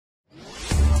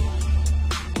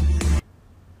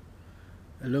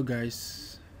Hello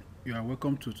guys, you are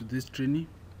welcome to today's training.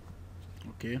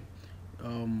 Okay,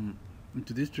 in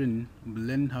today's training we'll be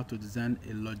learning how to design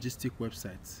a logistic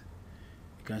website.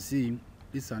 You can see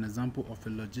this is an example of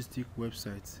a logistic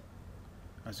website,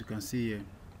 as you can see here.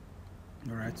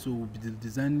 Alright, so we'll be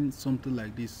designing something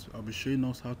like this. I'll be showing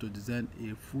us how to design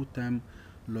a full-time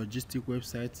logistic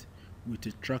website with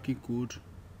a tracking code.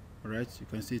 Alright, you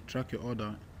can see track your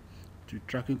order to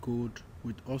tracking code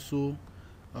with also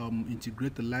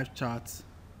integrate the live charts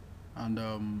and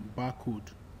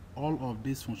barcode. All of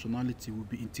this functionality will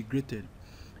be integrated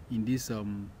in this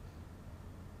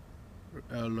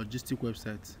logistic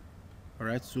website. All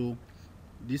right, so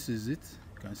this is it.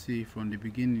 You can see from the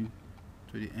beginning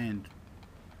to the end.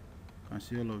 You can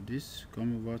see all of this.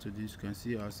 Come over to this. You can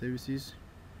see our services.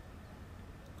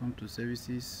 Come to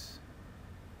services.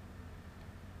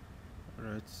 All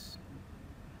right,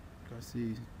 you can see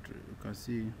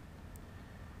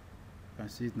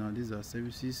it now. These are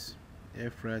services: air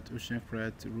freight, ocean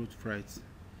freight, road freight.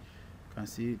 You can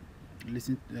see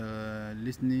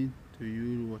listening to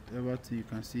you, whatever thing you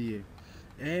can see here.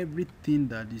 Everything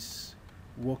that is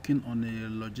working on a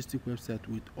logistic website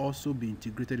will also be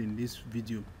integrated in this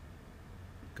video.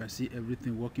 You can see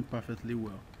everything working perfectly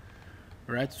well.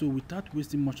 Alright, so without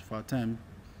wasting much of our time,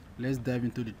 let's dive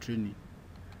into the training.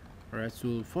 Alright,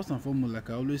 so first and foremost, like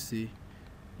I always say,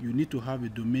 you need to have a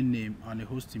domain name and a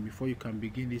hosting before you can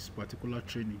begin this particular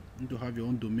training. You need to have your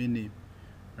own domain name.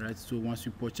 Alright, so once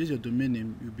you purchase your domain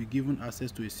name, you'll be given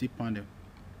access to a cPanel,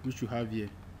 which you have here.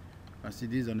 I see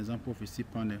this is an example of a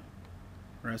cPanel.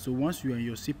 Alright, so once you are in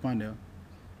your cPanel,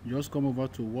 you just come over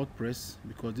to WordPress,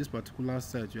 because this particular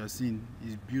site you are seeing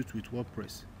is built with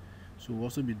WordPress. So we'll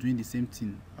also be doing the same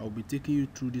thing. I will be taking you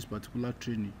through this particular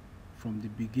training from the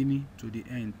beginning to the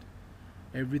end.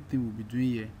 Everything we'll be doing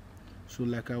here. So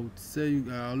like I would say,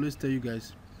 I always tell you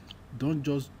guys, don't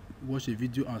just watch a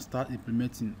video and start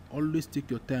implementing. Always take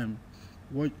your time.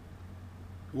 Watch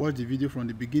the video from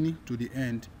the beginning to the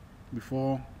end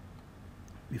before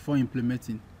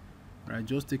implementing. Right,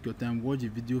 just take your time, watch the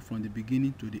video from the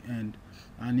beginning to the end.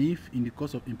 And if in the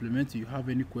course of implementing you have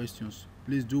any questions,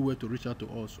 please do well to reach out to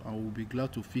us and we'll be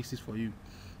glad to fix it for you.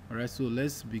 Alright, so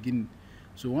let's begin.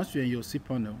 So once you're in your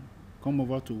cPanel, come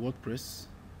over to WordPress.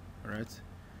 Alright,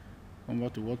 come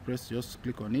over to WordPress, just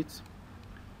click on it.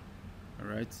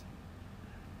 Alright,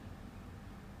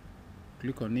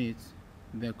 click on it,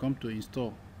 then come to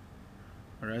install.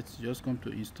 Alright, just come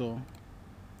to install.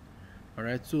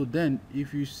 Alright, so then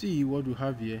if you see what we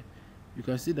have here, you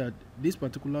can see that this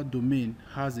particular domain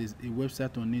has a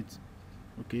website on it.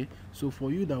 Okay, so for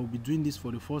you that will be doing this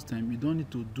for the first time, you don't need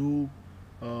to do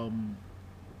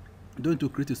don't need to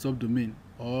create a subdomain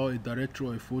or a directory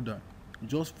or a folder.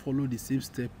 Just follow the same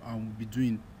step I will be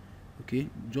doing. Okay,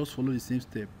 just follow the same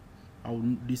step.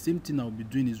 The same thing I will be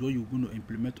doing is what you're going to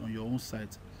implement on your own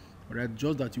site. Alright,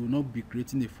 just that you will not be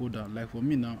creating a folder. Like for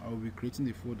me now, I will be creating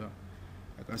a folder.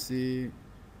 I can say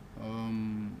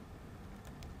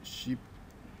ship,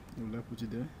 will I put it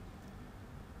there?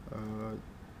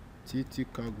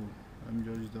 TT cargo. Let me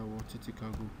just use that word, TT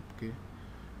cargo. Okay,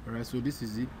 alright, so this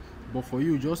is it. But for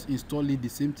you, just install it the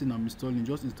same thing I'm installing.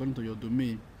 Just install it to your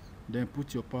domain, then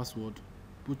put your password,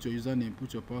 put your username,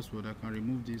 put your password. I can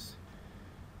remove this.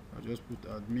 I'll just put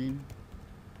admin.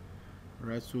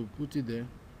 Alright, so put it there,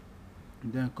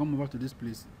 then come over to this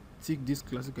place, tick this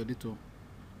classic editor.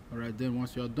 Alright, then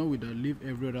once you are done with that, leave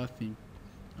every other thing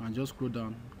and just scroll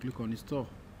down, click on install.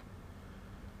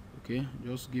 Okay,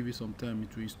 just give it some time,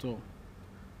 it will install.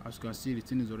 As you can see, the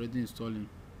thing is already installing.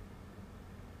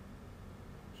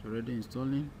 It's already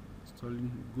installing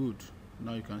good.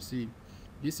 Now you can see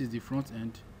this is the front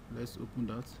end. Let's open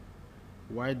that,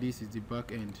 while this is the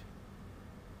back end.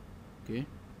 Okay,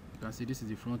 you can see this is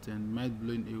the front end. Mind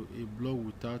blowing, a blog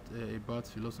without about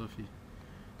philosophy.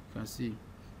 You can see.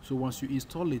 So once you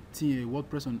install a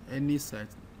WordPress on any site,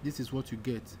 this is what you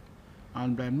get.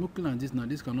 And by looking at this now,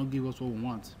 this cannot give us what we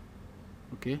want.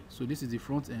 Okay, so this is the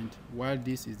front end, while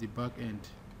this is the back end.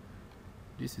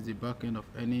 This is the back end of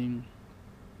any.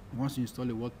 Once you install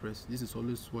a WordPress, this is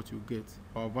always what you get.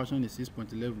 Our version is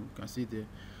 6.11. You can see there.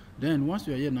 Then once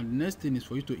you are here now, the next thing is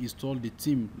for you to install the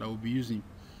theme that we'll be using.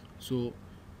 So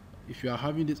if you are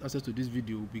having this access to this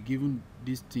video, we'll be given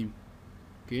this theme.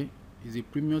 Okay, is a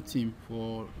premium theme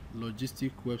for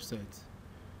logistic websites.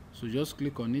 So just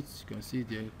click on it. You can see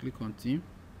there, click on theme,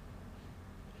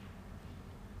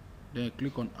 then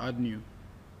click on add new.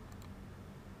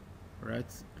 Right,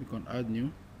 click on add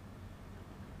new,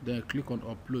 then click on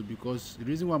upload, because the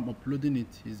reason why I'm uploading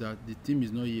it is that the theme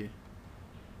is not here.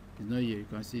 It's not here. You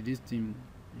can see this theme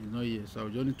is not here, so I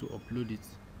just need to upload it.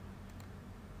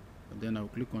 and then I'll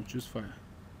click on choose file.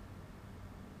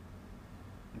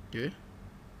 Okay,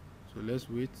 so let's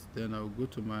wait. Then I'll go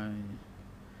to my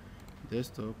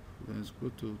desktop, then let's go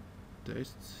to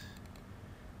test,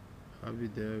 have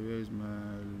it there. Where is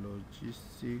my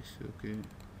logistics?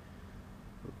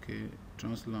 Okay,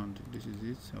 Transland, this is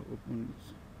it. I'll open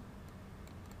it.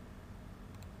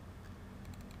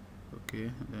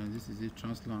 Okay, then this is it,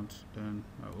 Transland. Then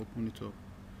I'll open it up.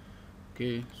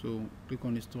 Okay, so click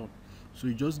on install. So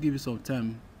you just give it some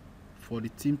time for the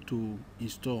theme to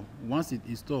install. Once it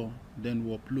install, then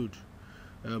we upload,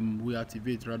 we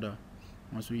activate rather.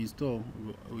 Once we install,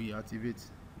 we activate,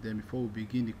 then before we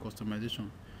begin the customization.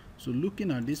 So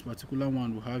looking at this particular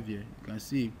one we have here, you can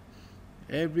see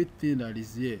everything that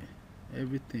is here,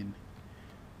 everything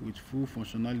with full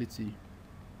functionality,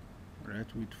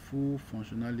 right? With full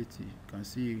functionality. You can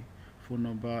see phone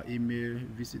number, email,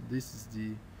 visit. This is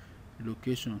the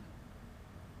location,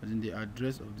 as in the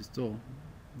address of the store,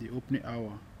 the opening hour.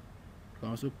 You can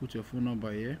also put your phone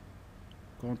number here,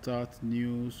 contact,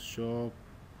 news, shop,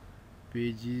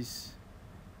 pages,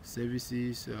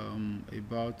 services,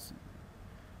 about.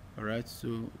 All right, so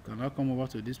you can now come over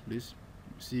to this place,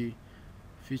 see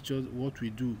features, what we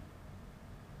do.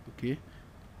 Okay,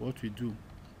 what we do.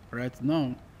 Right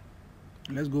now,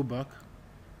 let's go back.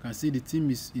 You can see the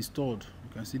theme is installed.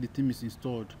 You can see the theme is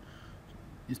installed.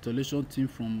 Installation theme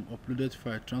from uploaded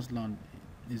file Transland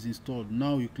is installed.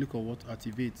 Now you click on what?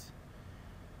 Activate.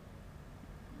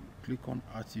 Click on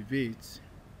activate.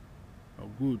 Oh,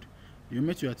 good. The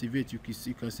moment you activate, you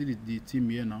can see the theme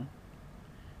here now.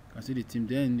 You can see the theme.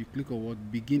 Then you click on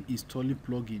what? Begin installing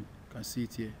plugin. You can see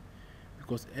it here,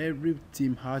 because every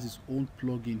theme has its own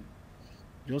plugin.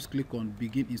 Just click on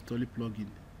begin installing plugin.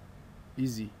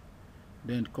 Easy.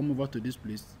 Then come over to this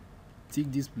place,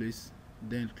 tick this place,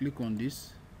 then click on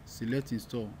this, select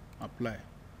install, apply.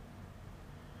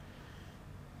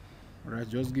 All right,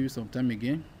 just give it some time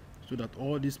again so that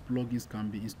all these plugins can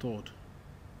be installed.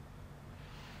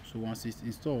 So once it's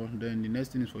installed, then the next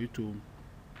thing is for you to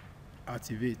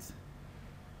activate.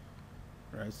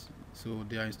 Right, so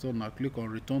they are installed now. Click on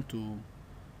return to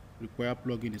require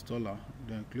plugin installer,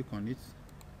 then click on it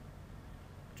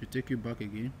to take you back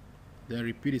again. Then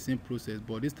repeat the same process,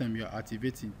 but this time you are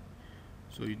activating.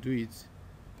 So you do it,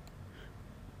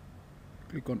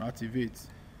 click on activate,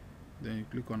 then you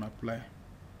click on apply.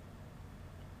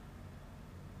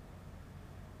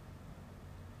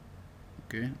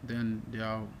 Okay, then they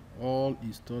are all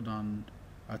installed and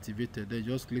activated. Then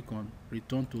just click on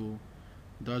return to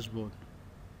dashboard,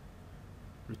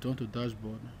 return to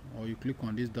dashboard, or you click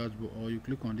on this dashboard, or you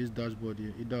click on this dashboard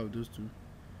here, either of those two.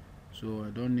 So I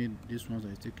don't need this one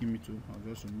that is taking me to,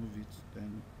 I'll just remove it,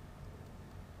 then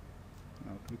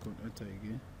I'll click on enter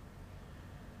again.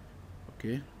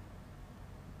 Okay,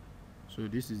 so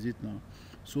this is it now.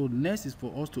 So next is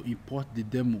for us to import the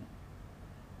demo.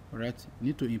 All right, you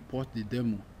need to import the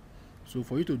demo. So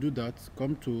for you to do that,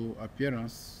 come to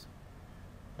appearance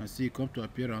and see, come to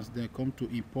appearance, then come to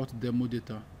import demo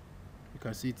data. You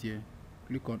can see it here.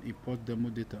 Click on import demo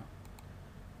data.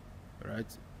 All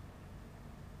right,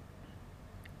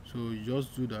 so you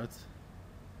just do that.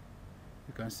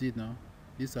 You can see it now.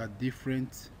 These are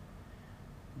different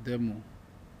demo.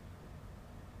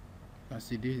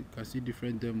 You can see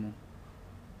different demo. You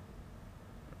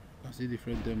can see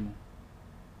different demo.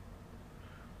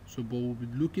 So but we'll be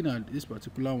looking at this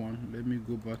particular one. Let me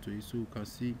go back to it so you can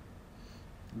see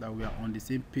that we are on the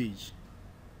same page.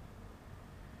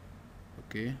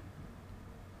 Okay,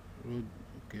 road,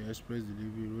 okay, express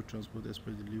delivery, road transport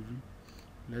express delivery.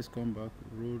 Let's come back,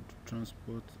 road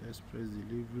transport express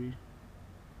delivery.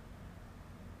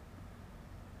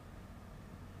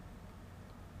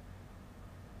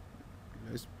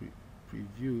 Let's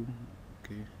preview.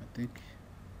 Okay, I think,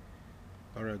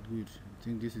 all right, good. I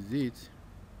think this is it.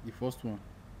 The first one,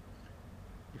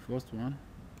 the first one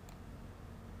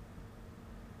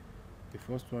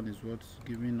is what's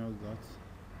giving us that.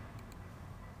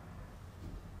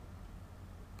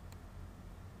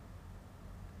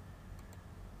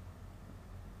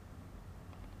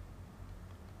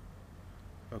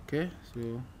 Okay,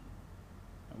 so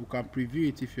we can preview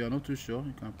it. If you are not too sure,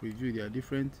 you can preview. There are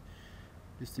different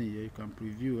this thing here. You can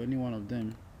preview any one of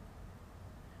them.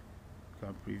 You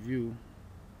can preview.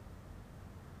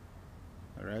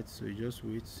 All right, so you just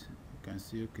wait. You can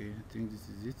see, okay, I think this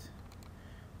is it.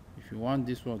 If you want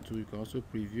this one too, you can also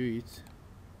preview it.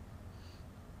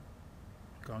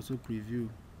 You can also preview.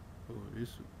 Oh,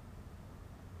 this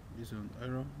on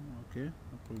error. Okay,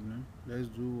 no problem. Let's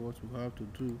do what we have to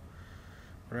do.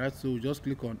 All right, so just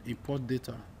click on import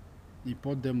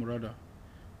demo rather.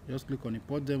 Just click on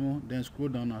import demo, then scroll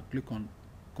down and click on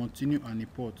continue and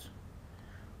import.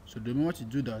 So the moment you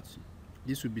do that,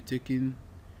 this will be taking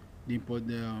the import.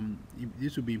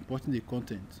 This will be importing the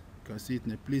content. You can see it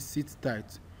now. Please sit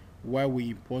tight while we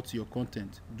import your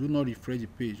content. Do not refresh the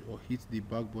page or hit the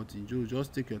back button.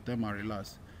 Just take your time and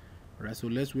relax. Alright, so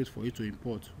let's wait for it to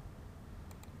import.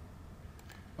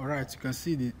 Alright, you can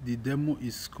see the demo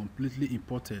is completely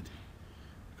imported.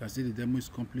 You can see the demo is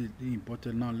completely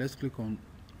imported. Now let's click on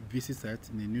visit site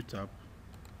in a new tab.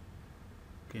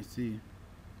 You can see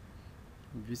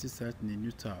visit site in a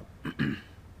new tab.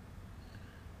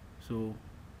 So you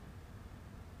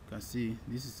can see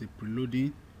this is a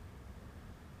preloading.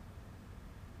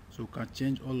 So you can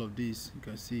change all of this. You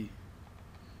can see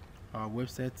our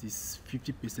website is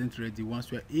 50% ready.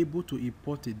 Once you are able to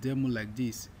import a demo like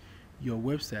this, your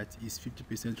website is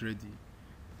 50% ready.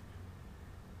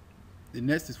 The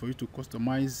next is for you to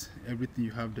customize everything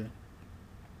you have there.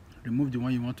 Remove the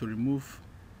one you want to remove,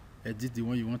 edit the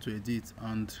one you want to edit,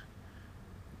 and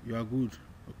you are good.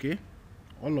 Okay,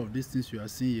 all of these things you are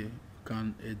seeing here, you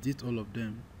can edit all of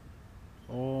them.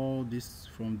 All this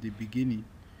from the beginning,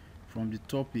 from the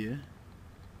top here,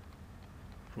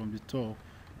 from the top,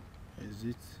 is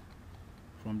it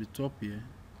from the top here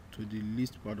to the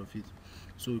least part of it.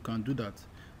 So you can do that.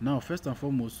 Now first and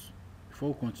foremost,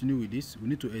 before we continue with this, we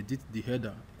need to edit the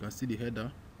header. You can see the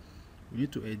header. We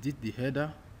need to edit the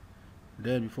header.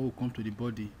 Then before we come to the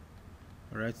body,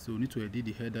 alright, so we need to edit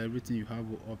the header. Everything you have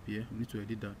up here, we need to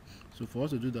edit that. So for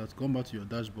us to do that, come back to your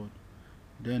dashboard,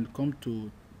 then come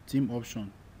to theme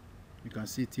option. You can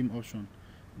see theme option.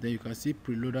 Then you can see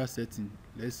preloader setting.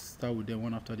 Let's start with them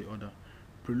one after the other.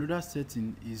 Preloader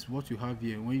setting is what you have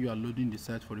here when you are loading the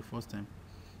site for the first time.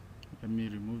 Let me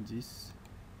remove this.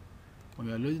 When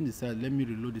you are loading the site, let me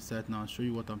reload the site now and show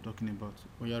you what I'm talking about.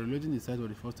 When you are reloading the site for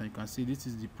the first time, you can see this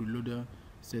is the preloader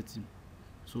setting.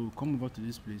 So come over to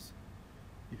this place.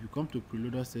 If you come to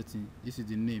preloader setting, this is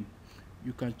the name.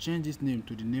 You can change this name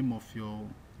to the name of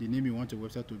the name you want your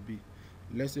website to be.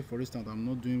 Let's say for instance, I'm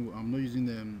not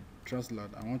using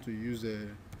Translad. I want to use a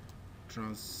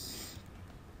trans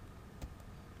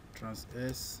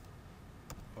S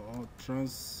or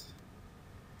trans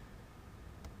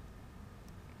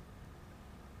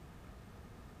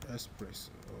Express.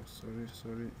 Oh,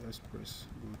 sorry, Express.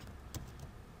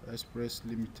 Good. Express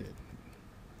Limited.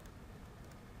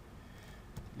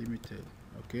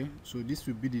 Okay, so this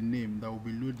will be the name that will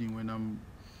be loading when I'm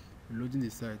loading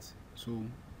the site. So you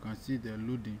can see they're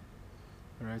loading.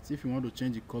 Alright, if you want to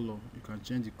change the color, you can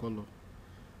change the color.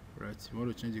 Right, if you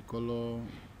want to change the color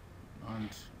and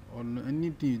or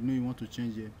anything you want to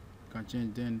change here, you can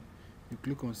change. Then you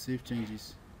click on save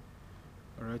changes.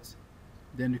 Alright,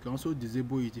 then you can also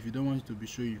disable it. If you don't want it to be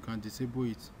shown, you can disable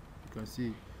it. You can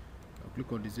see I'll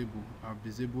click on disable. I've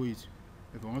disabled it.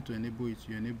 If I want to enable it,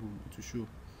 you enable it to show.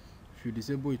 If you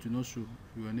disable it, to not show.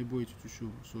 If you enable it to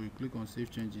show. So you click on save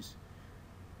changes.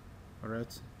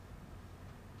 Alright,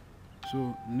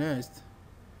 so next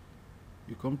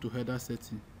you come to header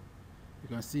setting. You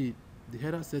can see the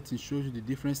header setting shows you the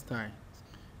different style.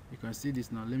 You can see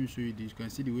this now. Let me show you this. You can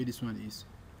see the way this one is.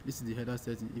 This is the header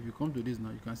setting. If you come to this now,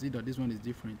 you can see that this one is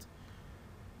different.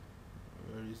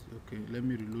 Okay, let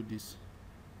me reload this.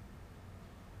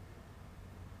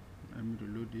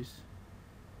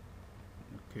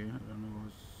 Okay, I don't know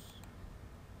what's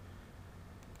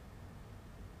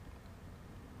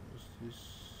this.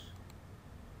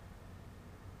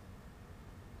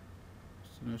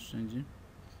 It's not changing.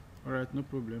 Alright, no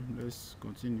problem. Let's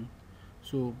continue.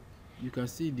 So you can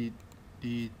see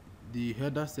the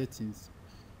header settings,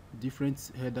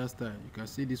 different header style. You can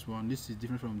see this one. This is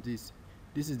different from this.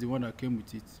 This is the one that came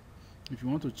with it. If you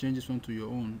want to change this one to your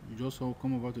own, you just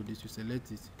come over to this, you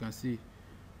select it. You can see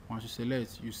once you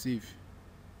select, you save.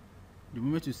 The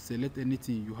moment you select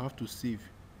anything, you have to save.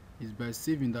 It's by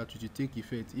saving that it will take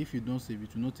effect. If you don't save,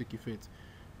 it will not take effect.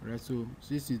 Right, so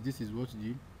this is what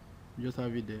you do. You just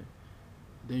have it there.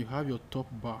 Then you have your top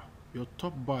bar. Your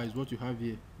top bar is what you have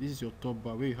here. This is your top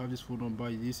bar where you have this phone number,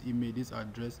 this email, this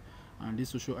address, and this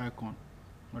social icon.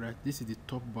 Alright, this is the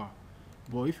top bar.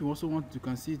 But if you also want, you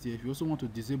can see it here. If you also want to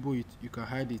disable it, you can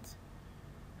hide it.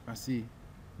 You can see.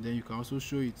 Then you can also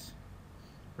show it.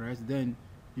 Right, then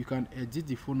you can edit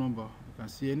the phone number. You can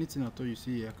see anything at all you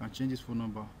see here. I can change this phone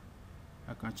number.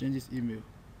 I can change this email.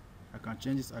 I can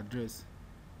change this address.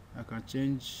 I can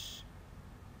change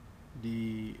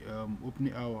the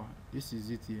opening hour. This is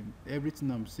it here.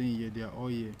 Everything I'm saying here, they are all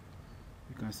here.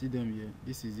 You can see them here.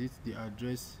 This is it. The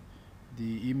address,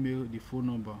 the email, the phone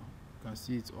number. You can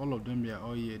see it. All of them, they are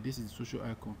all here. This is the social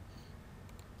icon.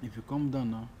 If you come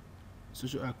down now, the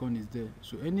social icon is there.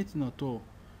 So anything at all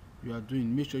you are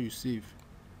doing, make sure you save.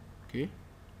 Okay,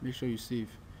 make sure you save.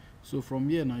 So from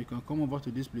here now you can come over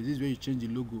to this place. This is where you change the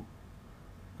logo. You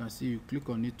can see, you click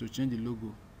on it to change the logo.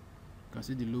 You can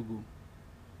see the logo.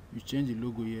 You change the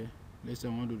logo here. Let's say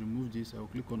I want to remove this. I'll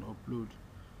click on upload.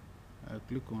 I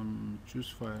click on choose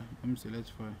file. Let me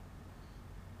select file.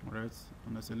 Alright,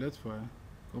 and I select file,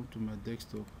 come to my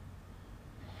desktop.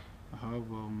 I have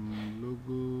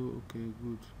logo. Okay,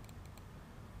 good.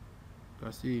 You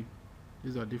can see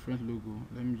these are different logo.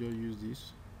 Let me just use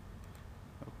this.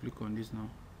 I'll click on this now.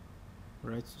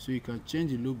 Right, so you can change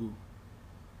the logo.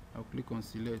 I'll click on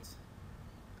select.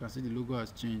 You can see the logo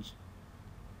has changed.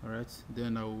 Alright,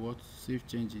 then I will save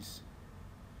changes.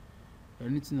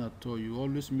 Anything at all, you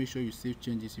always make sure you save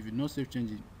changes. If you not save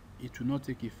changes, it will not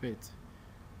take effect.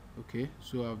 Okay,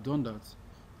 so I've done that.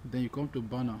 Then you come to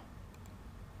banner.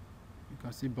 You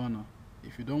can see banner.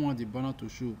 If you don't want the banner to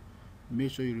show,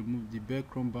 make sure you remove the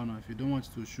background banner. If you don't want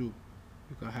it to show,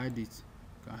 you can hide it.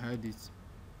 You can hide it.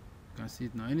 You can see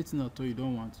it now. Anything at all you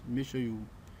don't want, make sure you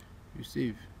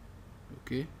save.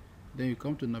 Okay, then you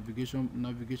come to navigation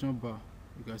bar.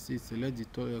 You can see, select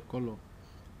the color,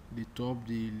 the top,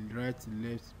 the right, the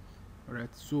left.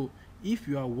 Alright, so if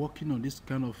you are working on this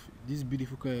kind of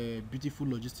beautiful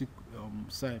logistic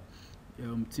site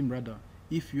team rather,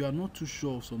 if you are not too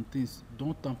sure of some things,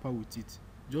 don't tamper with it.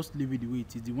 Just leave it the way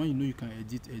it is. The one you know you can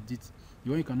edit. The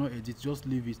one you cannot edit, just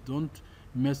leave it. Don't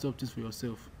mess up things for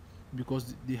yourself,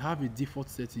 because they have a default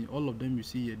setting. All of them you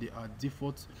see here, they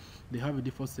have a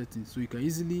default setting, so you can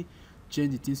easily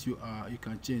change the things you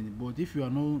can change. But if you are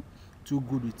not too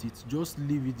good with it, just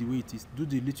leave it the way it is. Do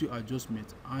the little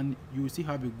adjustment and you will still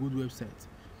have a good website.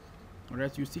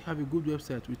 Alright, you still have a good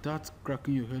website without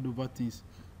cracking your head over things.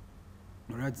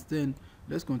 Alright, then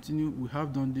let's continue. We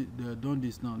have done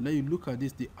this now. Let you look at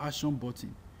this, the action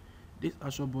button. This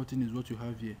action button is what you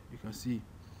have here. You can see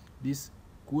this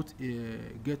quote,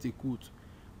 get a quote.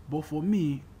 But for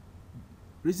me,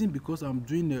 reason because I'm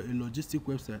doing a logistic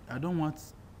website, I don't want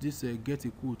this get a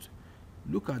quote.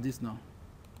 Look at this now.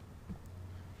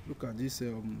 Look at this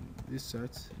this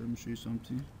site. Let me show you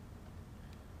something.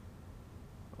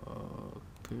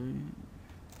 Okay.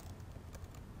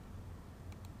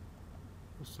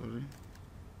 Oh, sorry.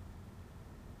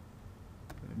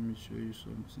 Let me show you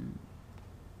something.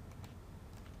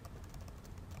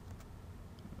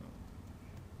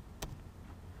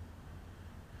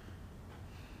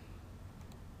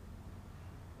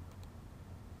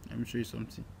 Let me show you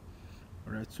something.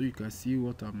 All right, so you can see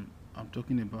what I'm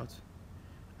talking about.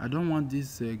 I don't want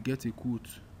this get a quote.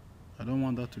 I don't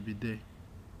want that to be there.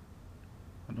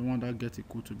 I don't want that get a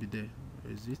quote to be there.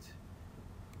 Where is it?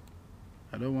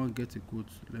 I don't want get a quote.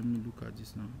 Let me look at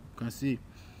this now. You can see,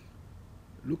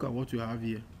 look at what you have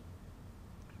here.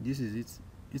 This is it.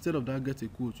 Instead of that get a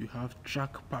quote, you have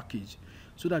track package.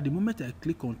 So that the moment I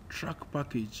click on track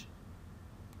package,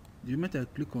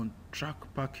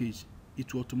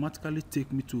 it will automatically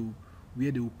take me to where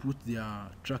they will put their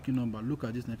tracking number. Look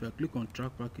at this now. If I click on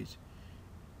track package,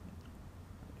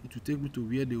 it will take me to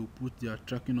where they will put their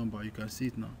tracking number. You can see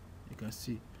it now. You can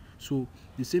see. So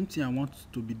the same thing I want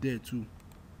to be there too.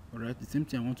 All right, the same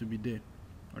thing I want to be there.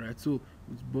 All right, so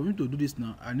for me to do this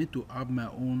now, I need to have my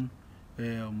own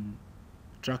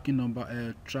tracking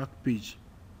number, track page.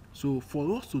 So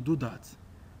for us to do that,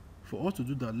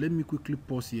 let me quickly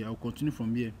pause here. I'll continue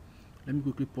from here. Let me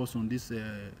quickly pause on this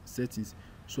settings.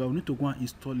 So I will need to go and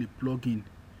install a plugin.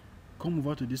 Come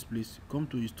over to this place, come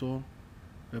to install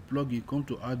a plugin, come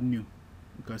to add new.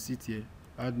 You can see it here,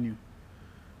 add new.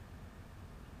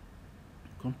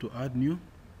 Come to add new,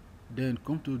 then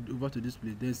come to over to this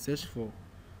place, then search for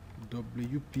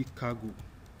WP Cargo.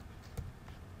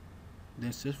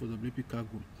 Then search for WP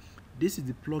Cargo. This is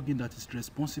the plugin that is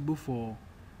responsible for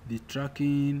the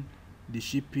tracking, the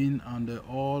shipping, and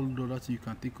all the other things you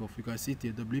can think of. You can see it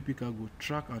here, WP Cargo,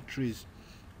 track and trace.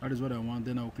 That is what I want.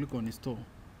 Then I will click on install.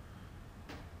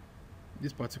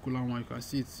 This particular one, you can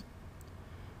see it.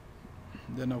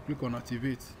 Then I'll click on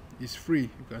activate. It's free.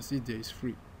 You can see it there. It's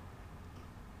free.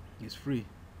 It's free.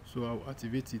 So I'll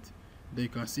activate it. Then you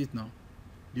can see it now.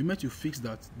 The moment you fix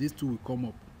that, these two will come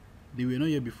up. They were not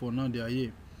here before. Now they are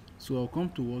here. So I'll come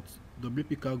to what?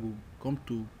 WP Cargo. Come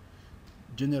to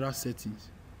general settings.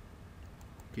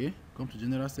 Okay. Come to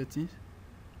general settings.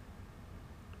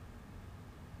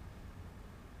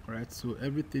 Right, so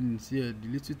everything is here. The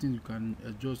little things you can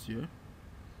adjust here.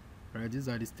 Right, these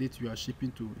are the states you are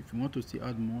shipping to. If you want to still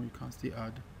add more, you can still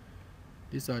add.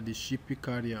 These are the shipping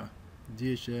carrier,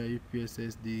 DHL,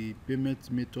 UPSS, the payment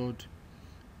method,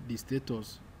 the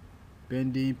status,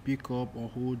 pending, pick up, on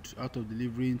hold, out of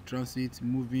delivery, transit,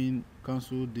 moving,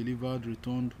 cancelled, delivered,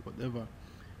 returned, whatever.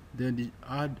 Then the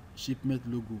add shipment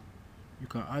logo. you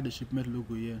can add the shipment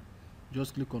logo here.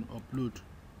 Just click on upload,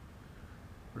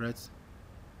 right?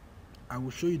 I will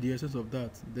show you the essence of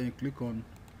that. Then click on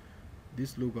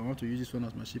this logo. I want to use this one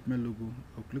as my shipment logo.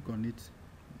 I'll click on it,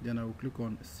 then I will click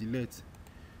on select.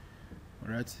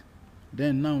 All right,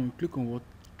 then now we click on what?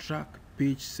 Track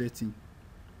page setting.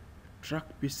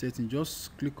 Track page setting,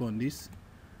 just click on this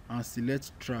and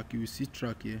select track. You will see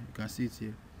track here, you can see it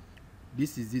here.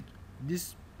 This is it.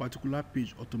 This particular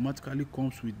page automatically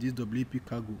comes with this WP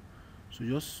cargo, so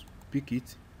just pick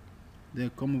it, then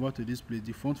come over to this place,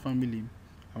 the font family.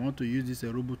 I want to use this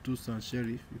Robotus and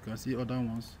Sheriff. You can see other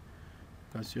ones,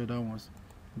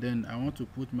 then I want to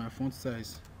put my font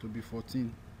size to be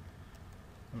 14.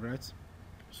 all right,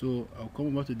 so I'll come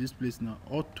over to this place now,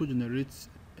 auto generate,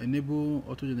 enable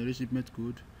auto generate shipment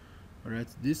code. All right,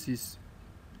 this is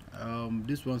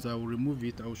this ones I will remove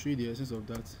it. I will show you the essence of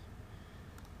that.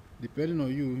 Depending on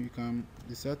you, you can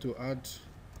decide to add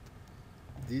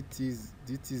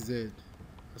DTZ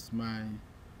as my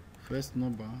first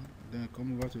number, then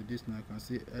come over to this now. I can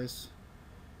see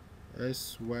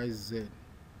SYZ.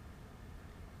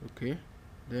 okay,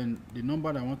 then the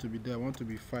number that I want to be there, I want to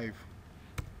be 5.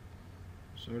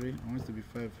 Sorry, I want it to be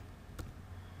 5.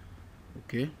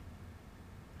 Okay,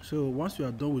 so once you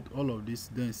are done with all of this,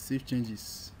 then save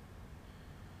changes.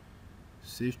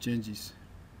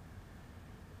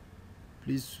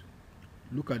 Please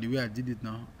look at the way I did it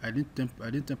now. I didn't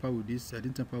tamper with this.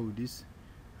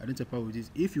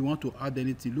 If you want to add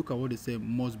anything, look at what they say,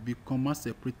 must be comma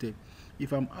separated.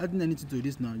 If I'm adding anything to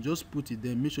this now, just put it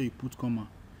there, make sure you put comma.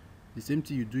 The same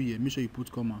thing you do here, make sure you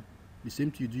put comma. The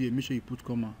same thing you do here, make sure you put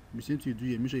comma. The same thing you do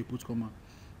here, make sure you put comma.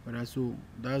 Alright, so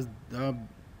that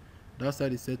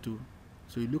side is set to.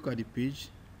 So you look at the page,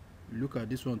 you look at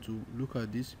this one too, look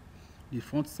at this, the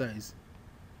font size.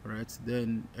 Right,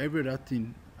 then every other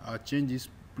thing, I'll change this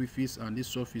prefix and this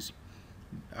suffix.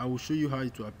 I will show you how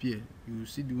it will appear. You will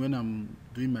see when I'm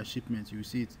doing my shipment, you will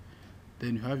see it.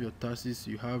 Then you have your taxes,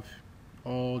 you have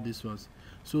all these ones.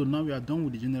 So now we are done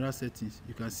with the general settings.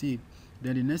 You can see it.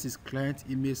 Then the next is client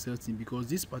email setting, because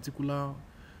this particular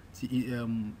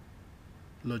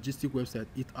logistic website,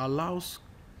 it allows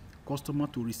customer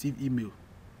to receive email.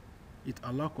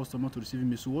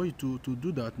 So what you to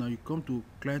do that, now you come to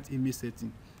client email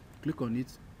setting, click on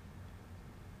it.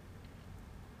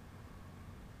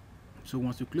 So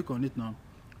once you click on it now,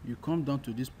 you come down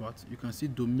to this part, you can see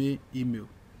domain email.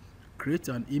 Create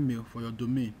an email for your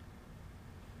domain.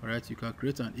 All right, you can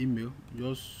create an email.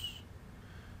 Just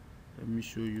let me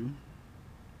show you.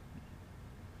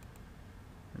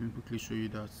 Let me quickly show you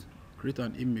that. Create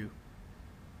an email.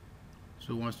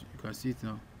 So once you can see it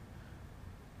now,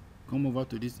 come over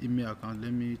to this email account.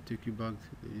 Let me take you back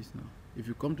to this now. If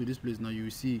you come to this place now, you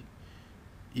will see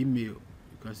email.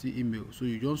 You can see email. So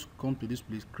you just come to this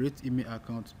place, create email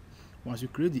account. Once you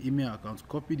create the email account,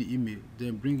 copy the email,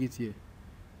 then bring it here,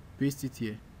 paste it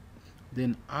here,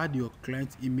 then add your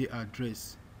client email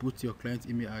address. Put your client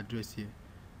email address here,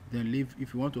 then leave.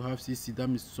 If you want to have CC, that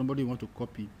means somebody want to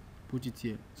copy, put it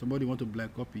here. Somebody want to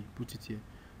blank copy, put it here.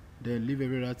 Then leave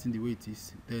everything the way it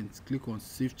is, then click on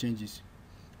save changes.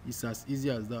 It's as easy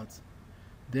as that.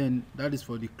 Then that is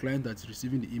for the client that's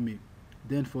receiving the email.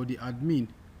 Then for the admin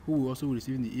who will also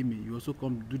receive the email, you also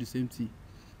come do the same thing.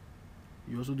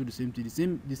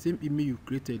 The same email you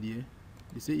created here,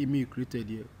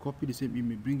 copy the same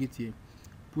email, bring it here,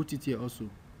 put it here also.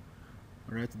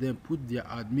 Alright, then put their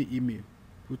admin email,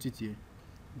 put it here,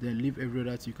 then leave every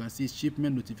other. You can see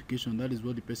shipment notification, that is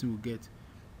what the person will get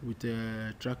with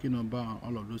tracking number and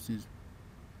all of those things.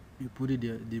 You put it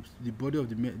there, the body of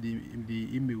the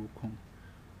email will come.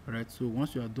 Alright, so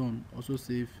once you are done, also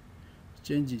save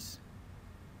changes.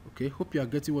 Okay, hope you are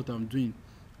getting what I'm doing.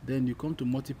 Then you come to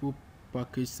multiple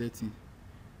package setting.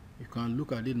 You can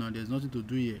look at it now, there's nothing to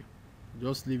do here,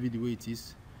 just leave it the way it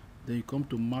is. Then you come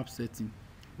to map setting.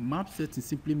 Map setting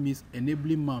simply means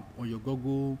enabling map on your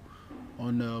Google,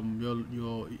 on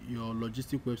your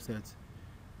logistic website.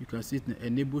 You can see it,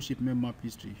 enable shipment map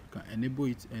history. You can enable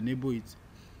it,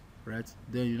 right?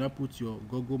 Then you now put your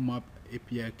Google Map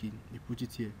API key, you put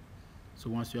it here.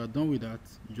 So once you are done with that,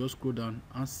 you just scroll down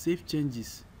and save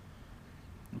changes.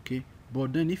 Okay,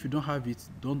 but then if you don't have it,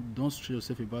 don't stress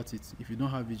yourself about it. If you don't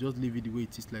have it, just leave it the way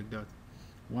it is, like that.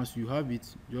 Once you have it,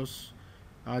 just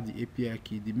add the API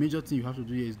key. The major thing you have to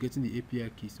do here is getting the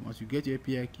API keys. Once you get your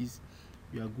API keys,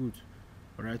 you are good.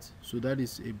 All right, so that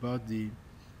is about the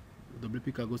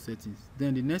WP cargo settings.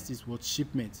 Then the next is what?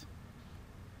 Shipment.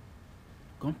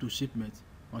 Come to shipment.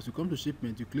 Once you come to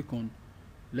shipment, you click on,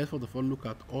 let's first of all look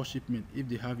at all shipment if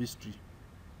they have history.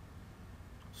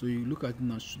 So you look at it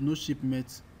now, no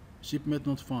shipment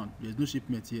not found. There's no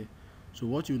shipment here. So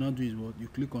what you now do is what you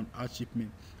click on add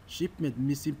shipment. Shipment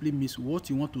simply means what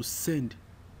you want to send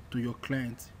to your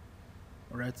client.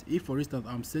 All right, if for instance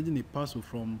I'm sending a parcel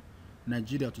from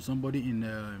Nigeria to somebody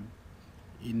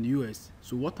in US,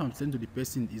 so what I'm sending to the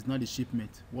person is not the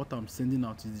shipment. What I'm sending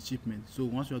out is the shipment. So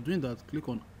once you are doing that, click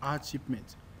on add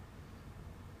shipment.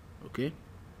 Okay,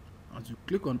 as you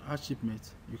click on add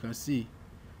shipment, you can see,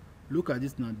 look at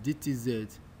this now,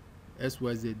 DTZ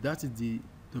SYZ. That is the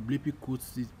WP code.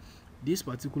 This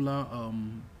particular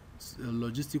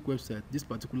logistic website, this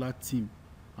particular team,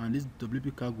 and this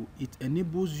WP cargo, it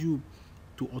enables you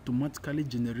to automatically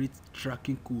generate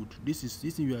tracking code. This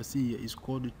thing you are seeing here is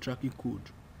called the tracking code.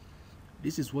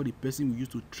 This is what the person will use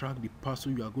to track the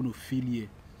parcel you are going to fill here.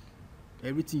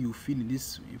 Everything you fill in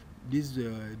this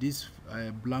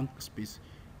blank space,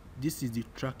 this is the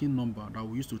tracking number that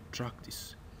we use to track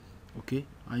this. Okay,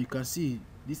 and you can see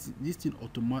this thing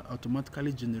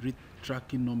automatically generate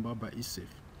tracking number by itself.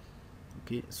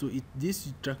 Okay, so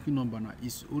this tracking number now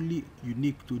is only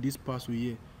unique to this parcel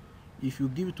here. If you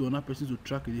give it to another person to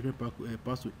track a different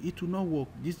parcel, it will not work.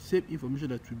 This same information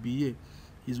that will be here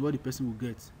is what the person will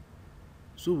get.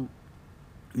 So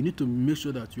you need to make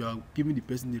sure that you are giving the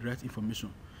person the right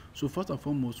information. So first and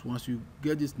foremost, once you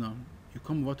get this now, you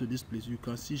come over to this place, you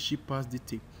can see shipper's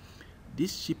detail.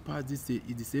 This shipper's detail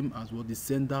is the same as what the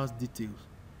sender's details,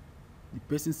 the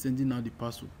person sending out the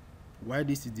parcel, while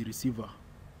this is the receiver.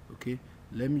 Okay,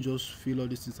 let me just fill all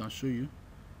these things and show you.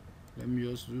 Let me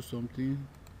just do something.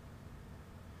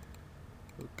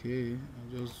 Okay,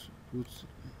 I just put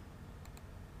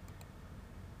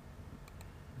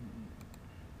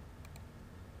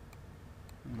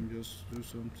just do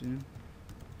something.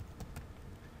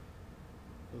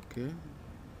 Okay,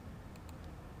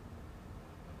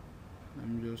 let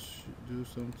me just do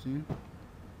something.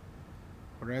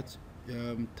 All right,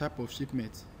 type of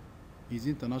shipment is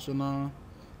international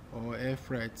or air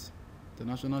freight.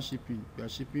 International shipping, you are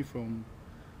shipping from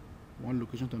one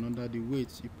location to another. The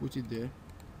weight, you put it there.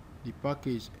 The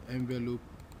package, envelope,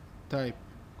 type,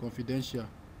 confidential.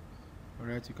 All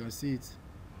right, you can see it.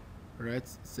 All right,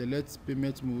 select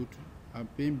payment mode. I'm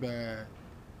paying by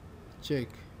check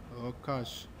or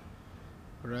cash.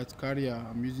 All right, carrier,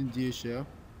 I'm using DHL.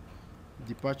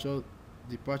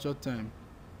 Departure time.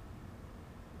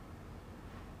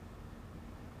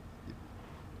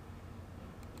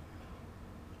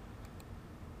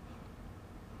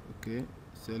 Okay,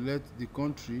 select the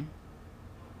country.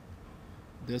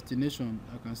 Destination,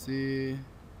 I can say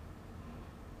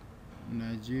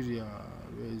Nigeria.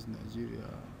 Where is Nigeria?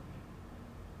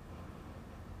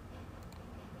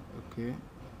 Okay,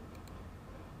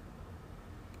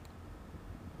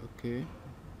 okay.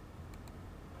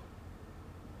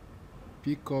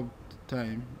 Pick up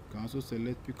time, you can also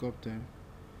select pick up time.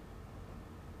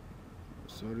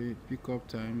 Sorry, pick up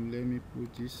time, let me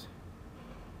put this.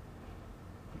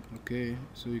 Okay,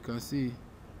 so you can see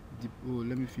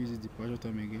let me fix this departure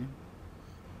time again.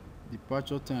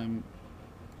 Departure time,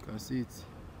 you can see it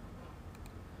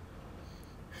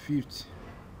 5th,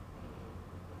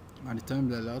 and the time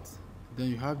like that. Then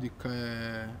you have the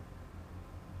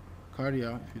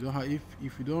carrier.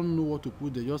 If you don't know what to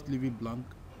put there, just leave it blank.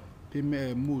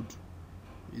 Payment mode,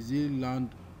 is it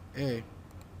land, air?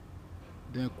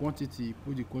 Then quantity,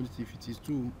 put the quantity. If it is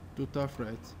total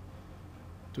freight,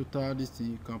 total this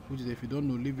thing, you can put it there. If you don't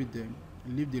know, leave it there.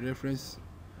 Leave the reference,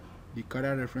 the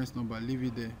carrier reference number, leave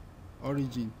it there.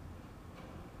 Origin,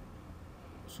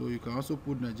 so you can also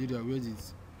put Nigeria. Where is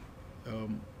it?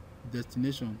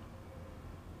 Destination.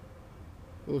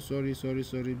 Oh, sorry,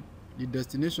 the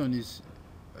destination is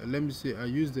let me say, I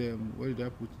used where did I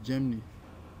put? Germany,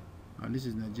 and this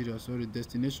is Nigeria. Sorry,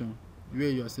 destination, where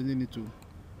you are sending it to.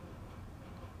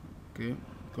 Okay,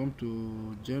 come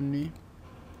to Germany.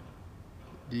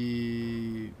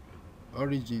 The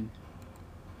origin,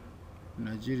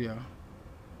 Nigeria.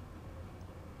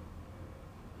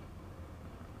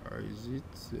 Or is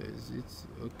it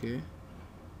okay?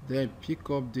 Then pick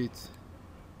up date.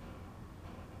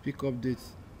 Pick up date,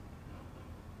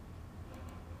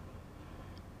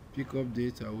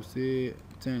 I will say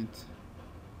 10th.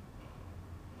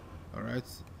 All right,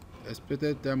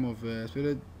 expected time of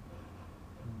expected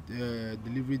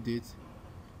delivery date,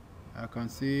 I can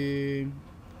say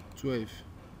 12.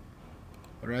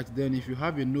 All right, then if you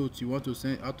have a note you want to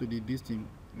send out to the listing,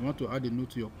 you want to add a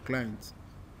note to your client,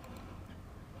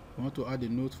 you want to add a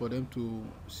note for them to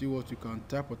see what you can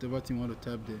type, whatever thing you want to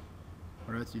type there.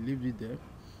 All right, you leave it there.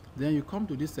 Then you come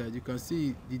to this side, you can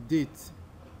see the date.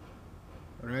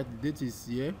 All right, the date is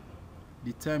here,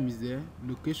 the time is there.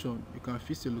 Location, you can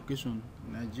fix your location,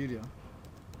 Nigeria,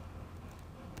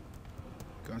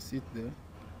 you can see it there.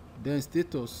 Then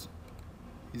status,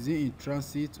 is it in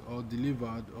transit or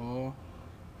delivered or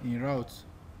in route?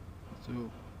 So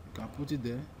you can put it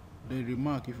there. Then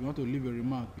remark, if you want to leave a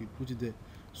remark, you put it there.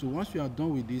 So once you are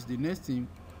done with this, the next thing,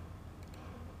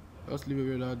 just leave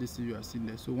it without this thing you are seeing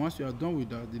there. So once you are done with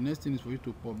that, the next thing is for you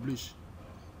to publish.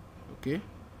 Okay,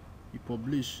 you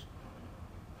publish.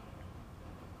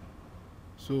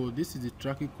 So this is the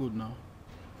tracking code now.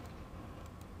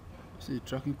 This is the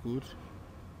tracking code.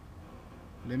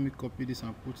 Let me copy this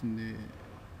and put in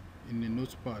the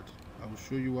notepad. I will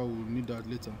show you why we will need that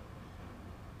later.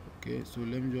 Okay, so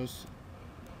let me just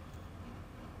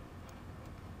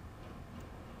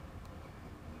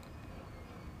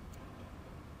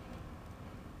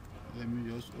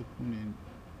open in.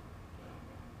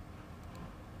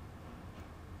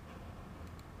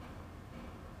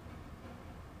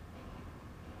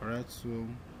 Alright, so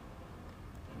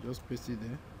just paste it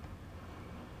there.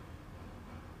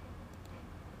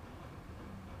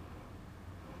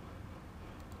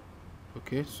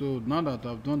 Okay, so now that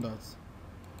I've done that,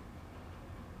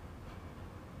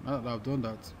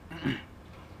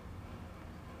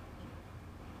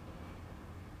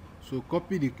 so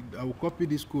I will copy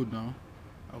this code now.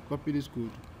 I'll copy this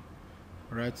code.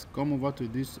 Alright, come over to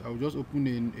this. I'll just open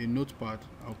a notepad.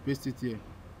 I'll paste it here.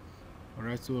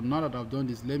 Alright, so now that I've done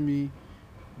this, let me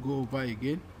go over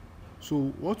again.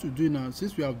 So what we do now,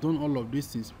 since we have done all of these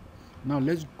things, now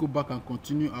let's go back and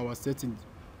continue our settings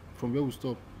from where we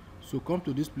stop. So come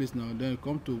to this place now, then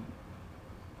come to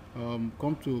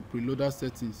preloader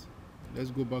settings.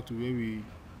 Let's go back to where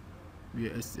we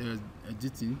are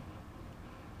editing.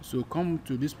 So come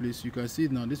to this place. You can see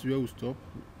it now. This is where we stop.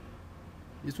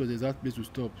 This was the exact place we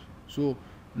stop. So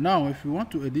now if you want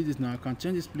to edit this now, I can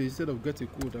change this place. Instead of get a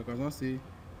code, I can now say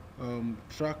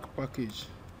track package.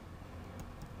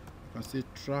 I can say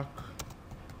track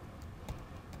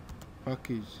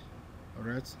package.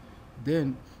 Alright,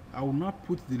 then I will now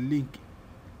put the link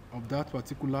of that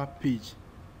particular page.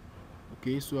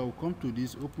 Okay, so I will come to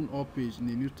this, open all page in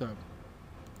a new tab.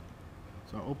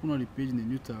 So I open all the page in a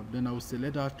new tab, then I will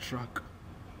select that track.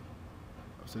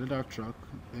 I'll select that track.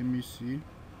 Let me see.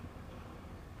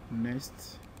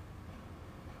 Next.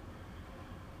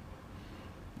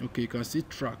 Okay, you can see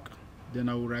track. Then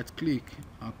I will right click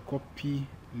and copy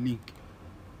link.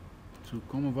 So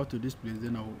come over to this place,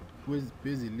 then I will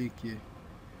paste the link here.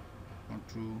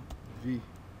 Ctrl V. You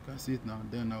can see it now.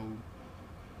 Then I will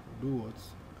do what?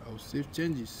 I will save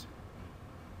changes.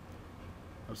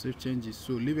 I'll save changes.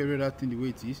 So leave every other thing the way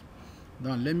it is.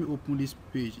 Now let me open this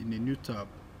page in a new tab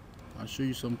and show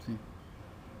you something.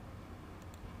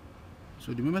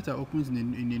 So the moment I open it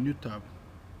in a new tab,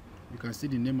 you can see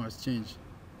the name has changed.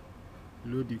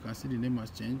 Load, you can see the name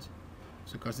has changed.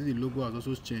 So you can see the logo has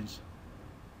also changed.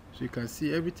 So you can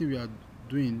see everything we are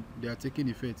doing, they are taking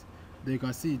effect. Then you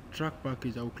can see track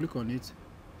package. I will click on it.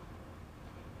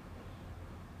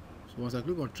 So once I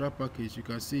click on track package, you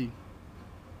can see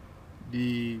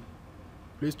the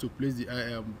place to place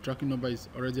the tracking number is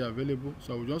already available.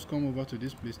 So I will just come over to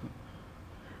this place now,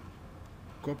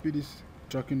 copy this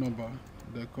tracking number,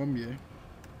 then come here,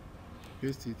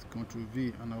 paste it, Ctrl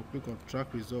V, and I'll click on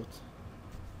track results.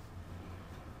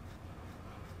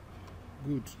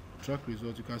 Good, track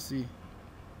results. You can see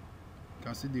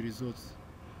the results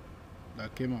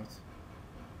that came out.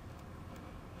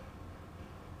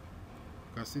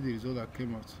 You can see the result that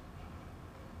came out.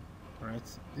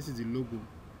 Alright, this is the logo.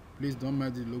 Please don't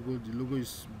mind the logo. The logo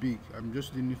is big. I'm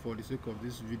just doing it for the sake of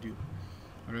this video.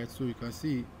 Alright, so you can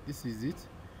see this is it.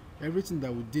 Everything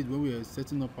that we did when we were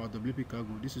setting up our WP cargo,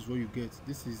 this is what you get.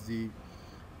 This is the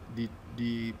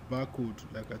barcode,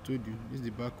 like I told you. This is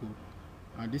the barcode,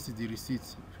 and this is the receipt.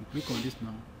 If you click on this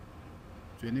now,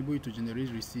 to enable you to generate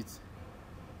receipts.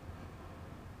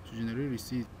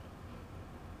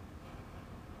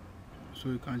 So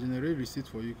you can generate receipt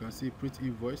for you can see print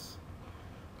invoice.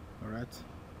 Alright,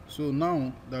 so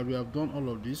now that we have done all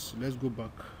of this, let's go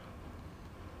back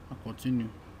and continue.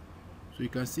 So you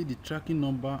can see the tracking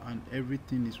number and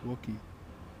everything is working.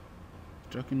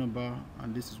 Tracking number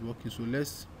and this is working. So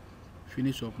let's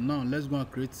finish up. Now let's go and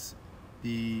create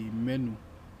the menu.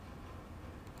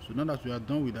 So now that we are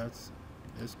done with that,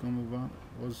 let's come over.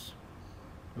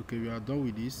 Okay, we are done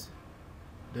with this.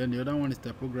 Then the other one is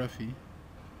typography.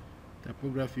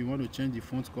 You want to change the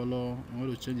font color, you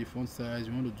want to change the font size,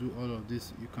 you want to do all of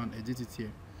this, you can edit it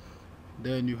here.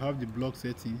 Then you have the block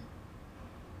setting.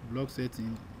 You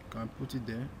can put it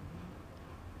there.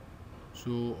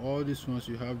 So all these ones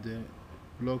you have there,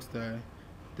 blog style.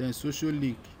 Then social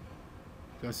link,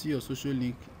 you can see your social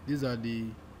link. These are the,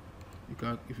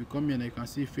 if you come here now, you can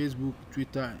see Facebook,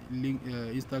 Twitter, link,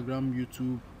 Instagram,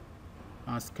 YouTube,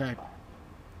 and Skype.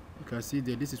 You can see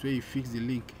there, this is where you fix the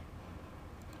link.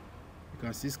 You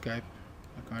can see Skype.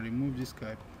 I can remove this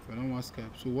Skype if I don't want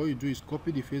Skype. So what you do is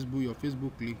copy the your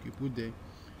Facebook link, you put there,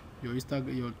 your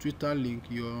Instagram, your Twitter link,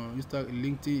 your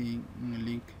LinkedIn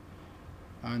link,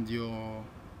 and your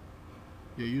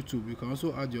YouTube. You can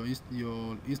also add your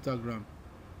Instagram.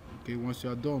 Okay, once you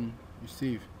are done, you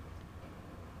save.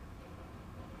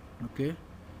 Okay,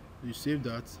 you save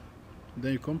that,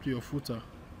 then you come to your footer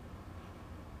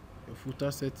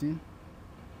setting.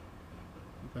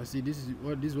 You can see this is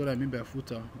what I mean by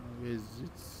footer. Where is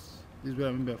it? This is what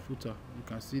I mean by footer. You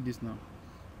can see this now.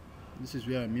 This is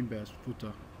where I mean by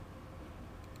footer.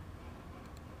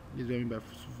 This is what I mean by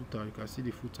footer. You can see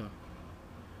the footer,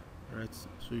 right?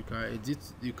 So you can edit,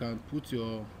 you can put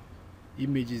your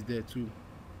images there too.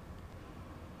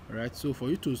 Right, so for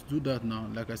you to do that now,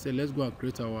 like I said, let's go and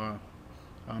create our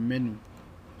menu.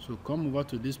 So come over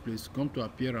to this place, come to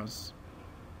appearance.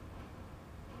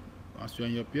 As you're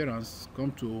in your appearance,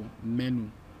 come to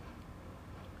menu.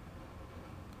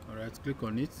 All right, click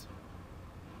on it.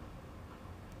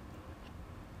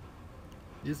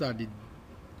 These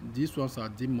ones are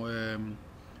demo,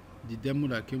 the demo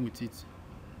that came with it.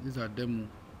 These are demo,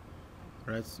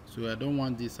 right? So I don't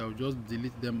want this. I'll just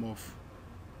delete them off.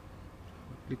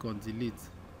 Click on delete.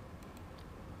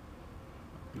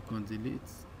 Click on delete.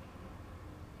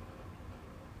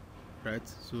 Right,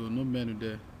 so no menu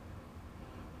there.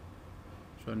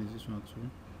 Which one is this one too?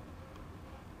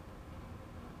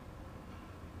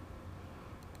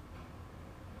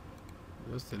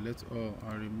 Just select all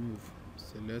and remove.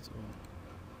 Select all.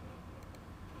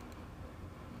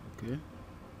 Okay.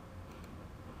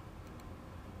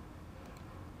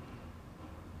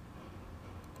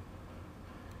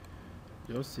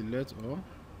 Just select all.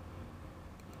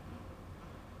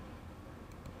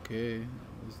 Okay,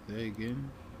 it's there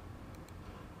again.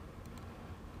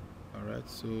 Alright,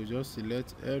 so just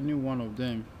select any one of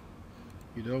them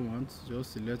you don't want.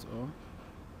 Just select all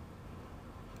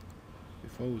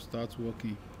before we start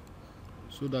working,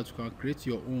 so that you can create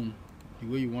your own the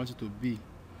way you want it to be.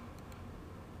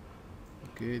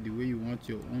 Okay, the way you want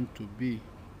your own to be.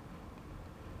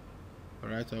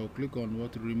 Alright, I will click on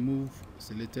what? Remove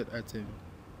selected item.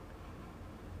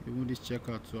 Even this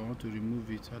checkout, so I want to remove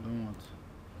it. I don't want.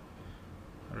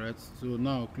 Alright, so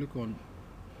now click on,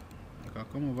 I can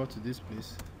come over to this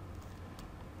place.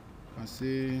 I can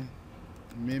say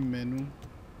main menu.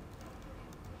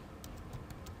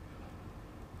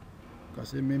 I can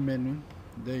say main menu.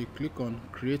 Then you click on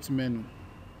create menu.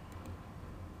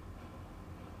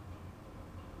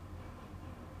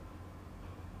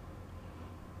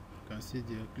 See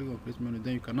there, click on create menu.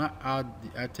 Then you cannot add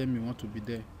the item you want to be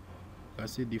there. You can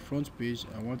see the front page,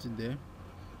 I want it there.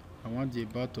 I want the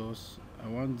about us, I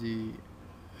want the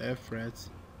air freight.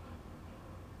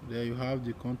 There you have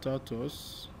the contact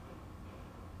us.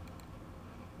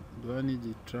 Do I need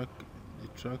the track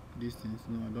distance?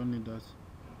 No, I don't need that.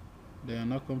 Then I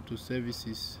now come to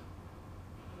services.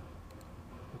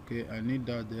 Okay, I need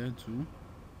that there too.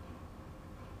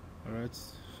 Alright,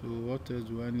 so what else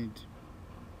do I need?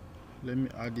 Let me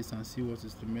add this and see what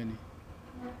is remaining.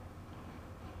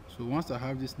 So once I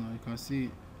have this now, you can see,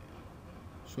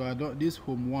 so I don't, this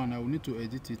home one, I will need to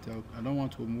edit it. I don't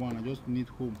want home one, I just need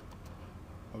home.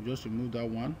 I'll just remove that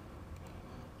one.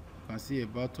 You can see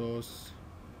about us.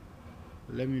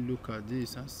 Let me look at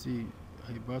this and see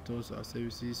about us, our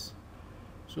services.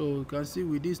 So you can see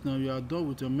with this now, you are done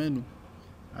with your menu.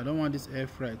 I don't want this air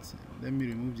freight. Let me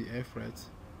remove the air freight.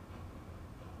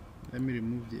 Let me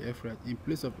remove the air freight. In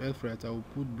place of air freight, I will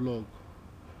put blog.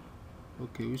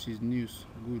 Okay, which is news.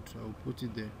 Good. I will put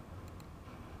it there.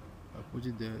 I'll put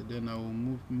it there. Then I will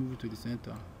move it to the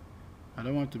center. I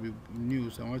don't want to be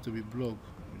news. I want it to be blog.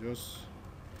 Just,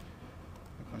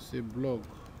 I can say blog.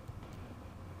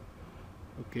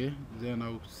 Okay. Then I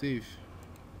will save.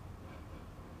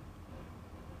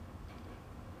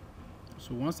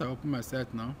 So once I open my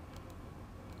site now,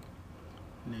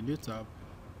 in a new tab,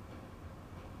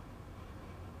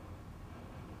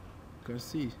 you can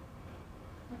see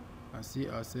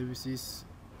our services,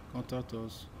 contact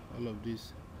us, all of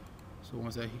this. So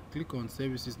once I click on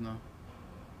services now,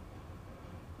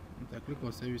 if I click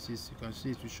on services, you can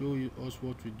see it will show you us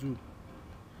what we do.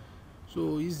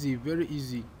 So easy, very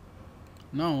easy.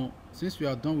 Now since we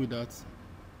are done with that,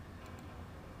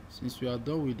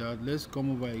 let's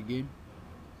come over again.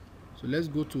 So let's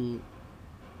go to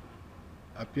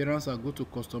appearance and go to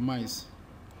customize.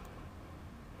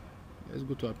 Let's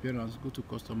go to appearance, go to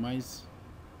customize.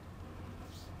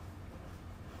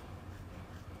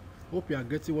 Hope you are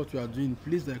getting what we are doing.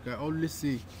 Please, like I always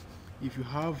say, if you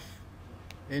have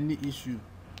any issue,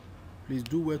 please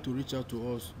do well to reach out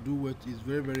to us. Do well, is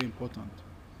very important,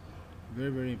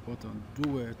 very important. Do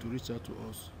well to reach out to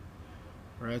us.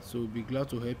 All right, so we'll be glad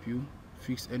to help you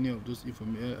fix any of those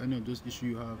issues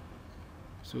you have.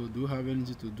 So do you have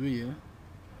anything to do here?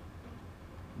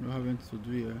 Don't have anything to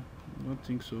do here? I don't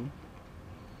think so.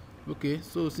 Okay,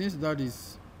 so since that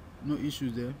is no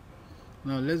issues there,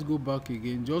 now let's go back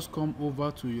again. Just come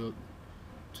over to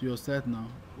your site now.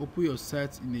 Open your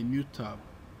site in a new tab.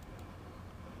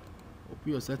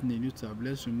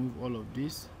 Let's remove all of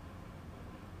this.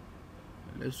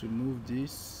 Let's remove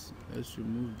this.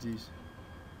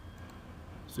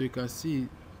 So you can see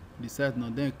the site now.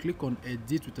 Then click on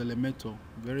edit with Elementor.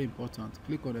 Very important.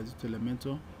 Click on edit with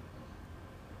Elementor.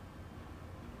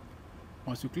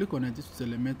 Once you click on edit with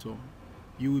Elementor,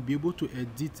 you will be able to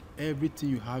edit everything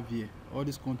you have here. All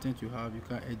this content you have, you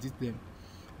can edit them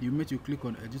the moment you click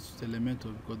on edit with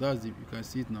Elementor, because that's you can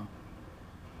see it now.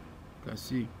 You can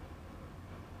see.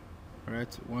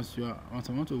 Alright, once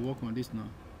I want to work on this now,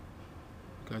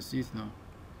 you can see it now.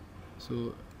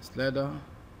 So slider,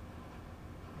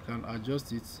 you can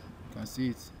adjust it, you can see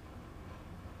it.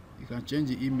 You can change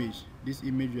the image. This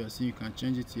image you are seeing, you can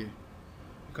change it here.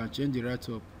 You can change the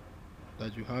write-up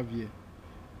that you have here.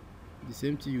 The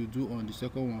same thing you do on the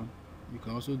second one, you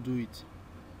can also do it.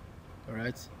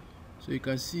 Alright, so you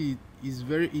can see it's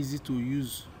very easy to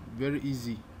use, very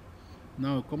easy.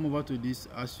 Now come over to this.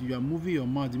 As you are moving your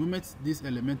mouse, the moment this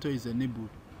Elementor is enabled,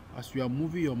 as you are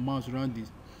moving your mouse around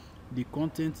this, the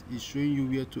content is showing you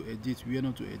where to edit, where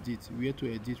not to edit, where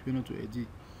to edit, where not to edit.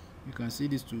 You can see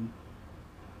this too.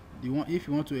 The one, if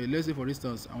you want to, let's say for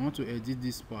instance, I want to edit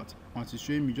this part. Once it's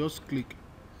showing me, just click.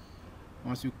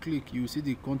 Once you click, you will see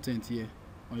the content here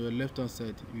on your left hand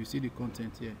side. You will see the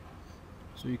content here,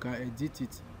 so you can edit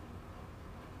it.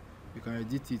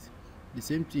 The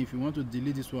same thing if you want to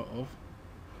delete this one off.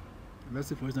 Let's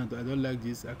say for instance I don't like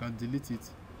this, I can delete it.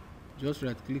 Just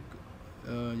right click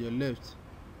your left,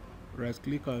 right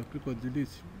click and click on delete.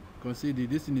 You can see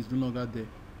this thing is no longer there.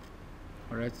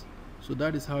 Alright, so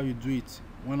that is how you do it,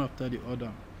 one after the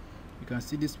other. You can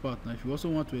see this part now. If you also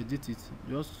want to edit it,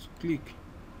 just click.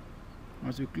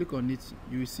 Once you click on it,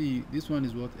 you will see this one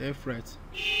is what, F-right.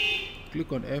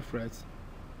 Click on F-right.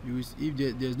 You will see,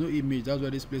 if there's no image, that's why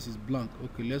this place is blank.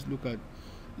 Okay, let's look at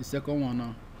the second one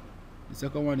now. The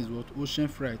second one is what, Ocean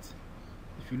Freight.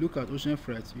 If you look at Ocean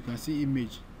Freight, you can see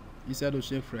image inside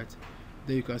Ocean Freight.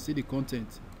 Then you can see the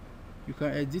content. You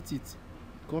can edit it,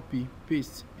 copy,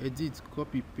 paste, edit,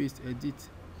 copy, paste, edit.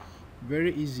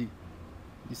 Very easy.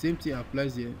 The same thing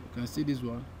applies here. You can see this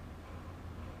one.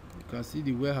 You can see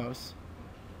the warehouse.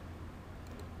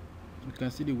 You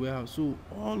can see the warehouse. So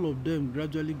all of them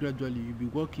gradually you'll be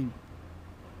working.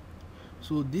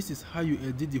 So this is how you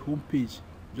edit the home page.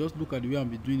 Just look at the way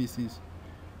I'm doing these things.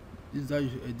 This is how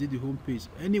you edit the home page.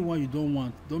 Anyone you don't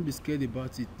want, don't be scared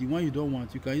about it. The one you don't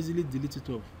want, you can easily delete it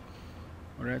off.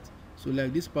 Alright, so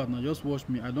like this part now, just watch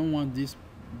me. I don't want this,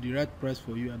 the right price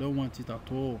for you. I don't want it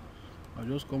at all. I'll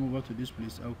just come over to this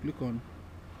place. I'll click on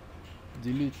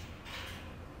delete.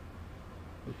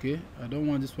 Okay, I don't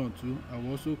want this one too. I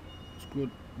will also scroll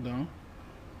down.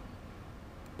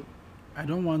 I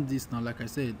don't want this now. Like I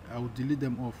said, I will delete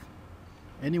them off.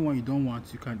 Anyone you don't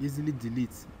want, you can easily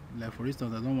delete. Like for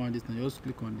instance, I don't want this now. Just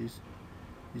click on this,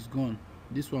 it's gone.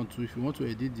 This one too, if you want to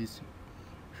edit this,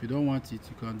 if you don't want it,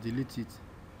 you can delete it.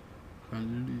 You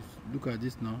can look at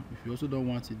this now. If you also don't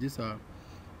want it, these are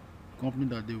company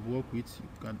that they work with,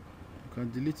 you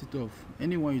can delete it off.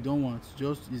 Anyone you don't want,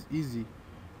 just is easy,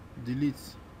 delete.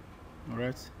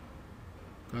 Alright,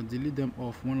 you can delete them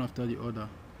off one after the other.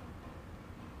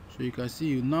 So you can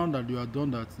see now that you are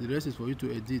done that, the rest is for you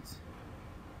to edit.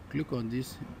 Click on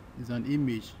this, it's an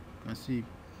image. You can see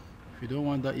if you don't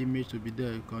want that image to be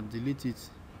there, you can delete it.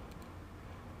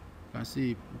 You can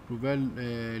see provide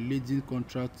leading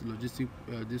contract logistic,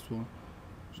 this one.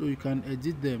 So you can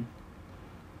edit them.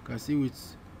 You can see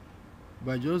with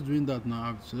by just doing that now,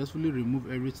 I've successfully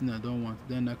removed everything I don't want.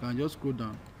 Then I can just scroll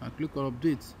down and click on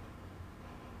update.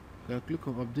 I can click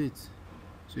on update,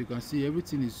 so you can see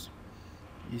everything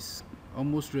is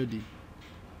almost ready.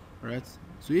 Right,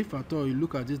 so if at all you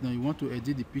look at this now, you want to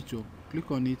edit the picture,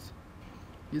 click on it.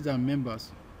 These are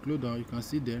members. Close down, you can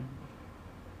see them.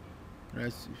 Right,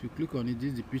 if you click on it,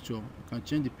 this is the picture. You can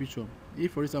change the picture.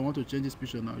 If for instance I want to change this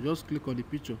picture now, just click on the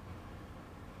picture.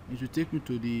 It should take me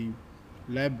to the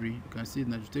library. You can see it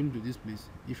now, it should take me to this place.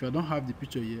 If I don't have the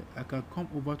picture here, I can come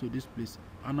over to this place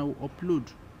and I will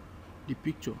upload the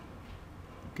picture.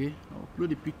 Okay, I'll upload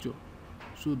the picture.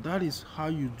 So that is how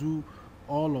you do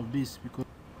all of this, because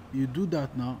you do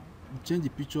that now, you change the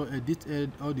picture, edit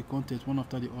all the content one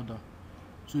after the other.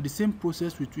 So the same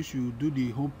process with which you do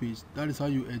the home page, that is how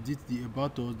you edit the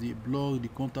about us, the blog, the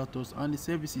contact us, and the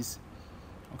services.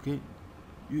 Okay,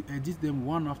 you edit them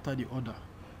one after the other.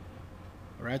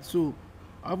 All right, so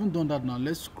I haven't done that now.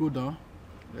 Let's scroll down.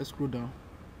 Let's scroll down.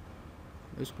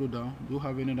 Do you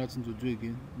have any other thing to do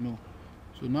again? No.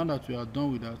 So now that we are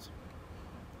done with that,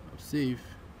 I'll save.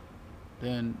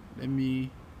 Then let me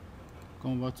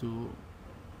come over to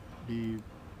the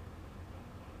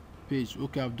page.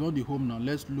 Okay, I've done the home now.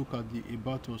 Let's look at the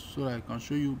about us so that I can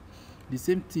show you the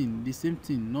same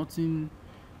thing, nothing,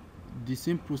 the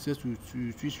same process with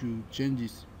which you change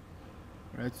this.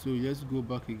 Right, so let's go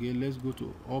back again. Let's go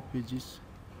to all pages.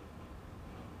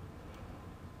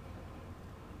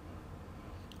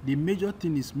 The major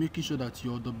thing is making sure that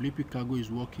your WP cargo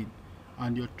is working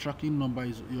and your tracking number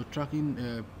is, your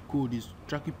tracking code is,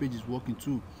 tracking page is working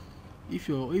too. If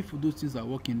those things are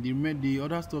working, the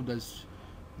other stuff that's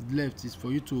left is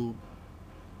for you to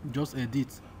just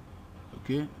edit.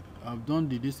 Okay, I've done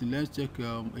this. Let's check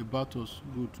about us.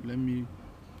 Good. Let me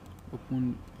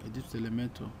open edit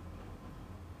Elementor.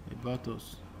 About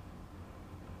us.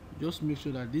 Just make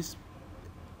sure that these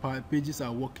pages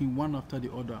are working one after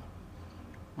the other.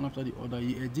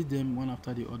 You edit them one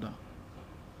after the other.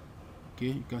 Okay,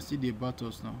 you can see the about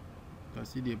us now. You can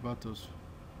see the about us.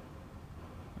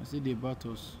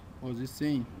 What is it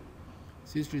saying?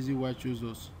 6 reasons why choose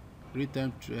us.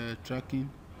 Real-time tracking,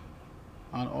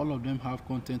 and all of them have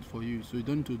content for you, so you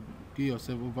don't need to kill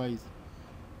yourself over it. You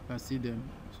can see them.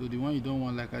 So the one you don't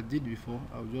want, like I did before,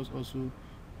 I'll just also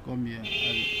come here.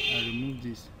 I remove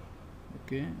this.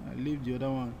 Okay, I leave the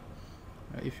other one.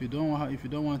 If you don't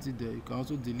want it there, you can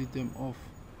also delete them off.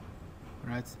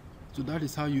 Right, so that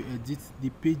is how you edit the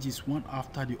pages one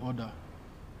after the other.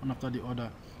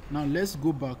 Now let's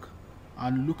go back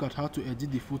and look at how to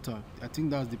edit the footer. I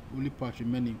think that's the only part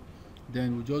remaining.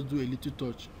 Then we'll just do a little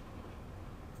touch.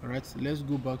 All right, so let's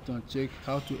go back to and check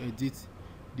how to edit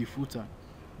the footer.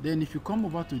 Then if you come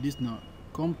over to this now,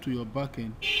 come to your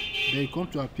backend, then you come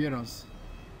to appearance,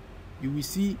 you will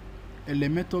see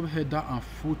Elementor header and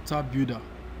footer builder.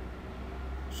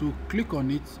 So click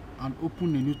on it and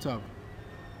open a new tab.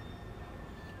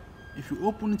 If you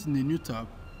open it in a new tab,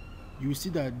 you will see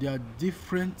that there are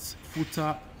different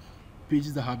footer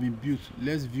pages that have been built.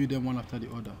 Let's view them one after the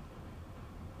other.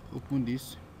 Open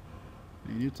this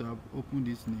in a new tab, open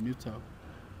this in a new tab.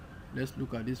 Let's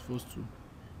look at this first two.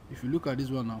 If you look at this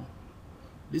one now,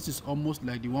 this is almost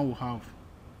like the one we have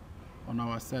on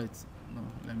our site. No,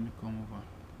 let me come over.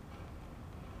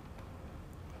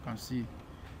 You can see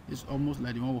it's almost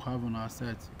like the one we have on our site.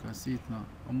 You can see it now,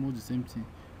 almost the same thing.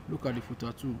 Look at the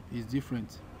footer 2, it's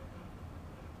different.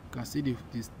 You can see the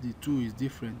 2 is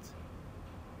different,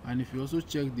 and if you also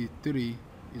check the 3,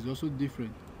 is also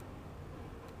different.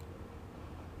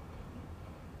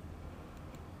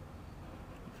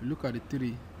 If you look at the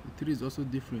 3 is also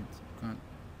different. You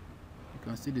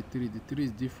can see the 3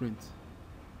 is different.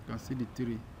 You can see the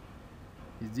 3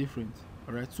 is different.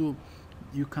 All right, so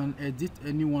you can edit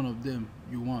any one of them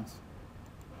you want.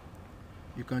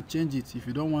 You can change it. If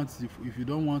you don't want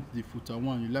the footer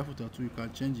 1, you like footer 2, you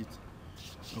can change it.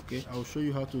 Okay, I'll show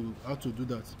you how to do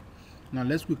that. Now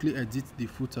let's quickly edit the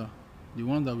footer. The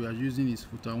one that we are using is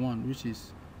footer 1, which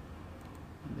is,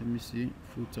 let me see,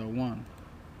 footer 1.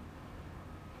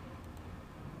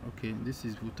 Okay, this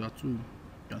is footer 2. You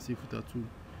can see footer 2.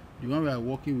 The one we are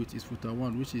working with is footer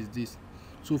 1, which is this.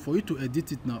 So for you to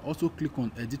edit it now, also click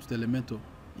on edit with Elementor.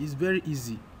 It's very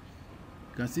easy.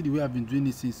 You can see the way I've been doing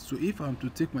this since. So if I'm to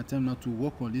take my time now to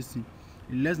work on this thing,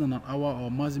 in less than an hour or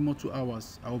maximum 2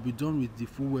 hours, I will be done with the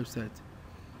full website.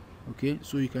 Okay,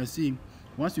 so you can see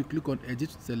once you click on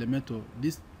edit with Elementor,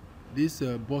 this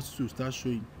box will start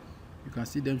showing. You can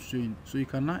see them showing. So you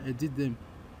can now edit them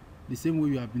the same way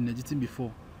you have been editing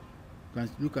before. You can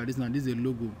look at this now. This is a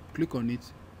logo. Click on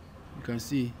it. You can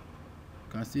see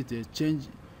it.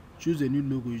 Choose a new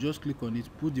logo. You just click on it,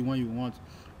 put the one you want.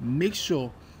 Make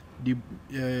sure the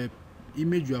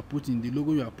image you are putting, the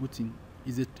logo you are putting,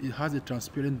 it has a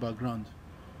transparent background.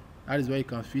 That is why you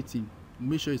can fit in.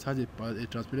 Make sure it has a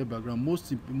transparent background.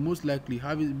 Most likely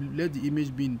let the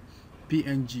image be in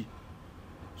PNG.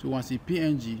 So once it's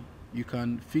PNG, you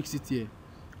can fix it here,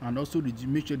 and also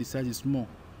make sure the size is small.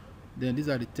 Then these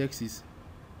are the texts.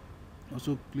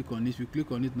 Also click on it. If you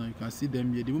click on it now, you can see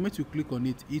them here. The moment you click on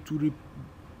it, it will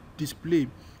display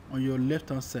on your left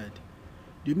hand side.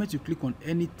 The moment you click on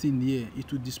anything here,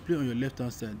 it will display on your left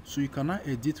hand side, so you can now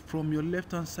edit from your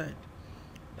left hand side.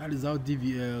 That is how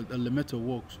Elementor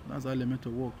works. That's how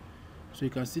Elementor works. So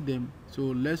you can see them. So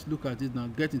let's look at it now.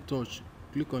 Get in touch.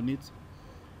 Click on it.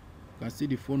 You can see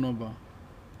the phone number.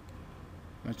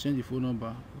 You can change the phone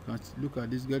number. You can look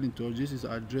at this, get in touch. This is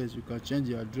address. You can change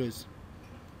the address.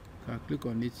 You can click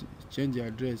on it, change the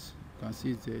address. You can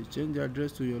see it there. Change the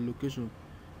address to your location.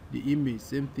 The image,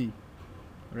 same thing.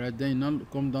 Right, then you now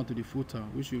come down to the footer,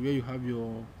 which is where you have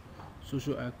your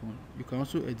social icon. You can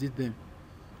also edit them.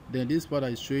 Then this part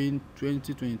that is showing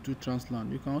 2022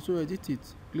 Transland, you can also edit it.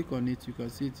 Click on it, you can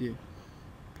see it here.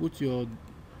 Put your,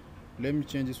 let me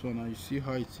change this one now. You see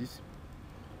how it is.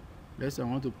 Let's say I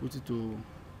want to put it to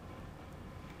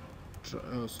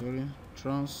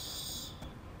trans,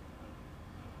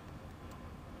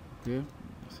 okay,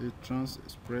 say Trans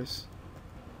Express.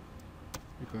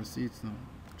 You can see it now,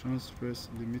 Trans Express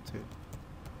Limited.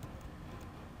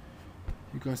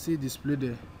 You can see it displayed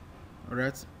there.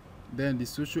 Alright, then the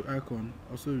social icon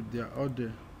also, they are out there.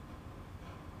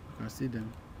 You can see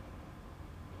them.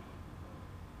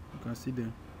 You can see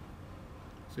them.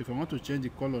 So if I want to change the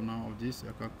color now of this,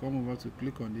 I can come over to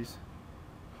click on this,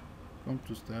 come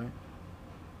to style.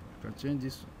 I can change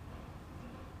this,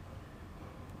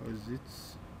 or is it,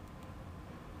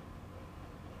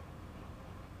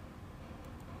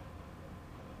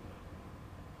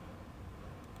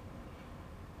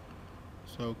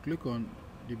 so I'll click on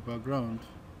the background,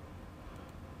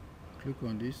 click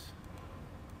on this,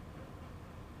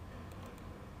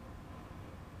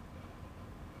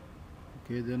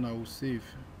 okay, then I will save.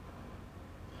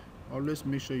 Always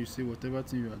make sure you save whatever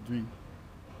thing you are doing.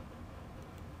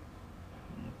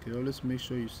 Okay, always make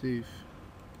sure you save.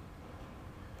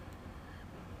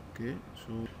 Okay,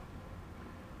 so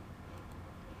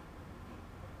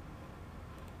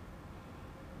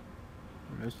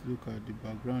let's look at the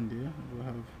background here. We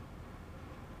have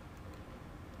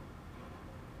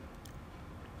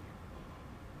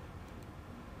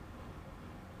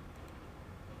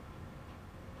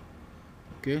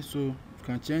okay, so you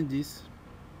can change this.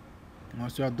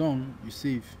 Once you are done, you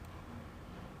save.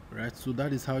 Right, so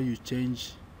that is how you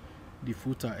change the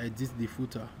footer, edit the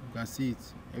footer. You can see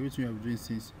it, everything you have been doing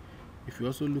since. If you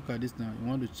also look at this now, you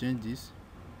want to change this,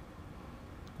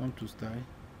 come to style.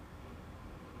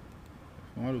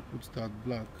 If I want to put start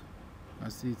black, you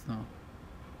can see it now.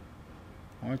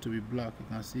 I want it to be black, you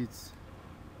can see it.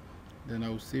 Then I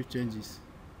will save changes.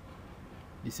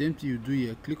 The same thing you do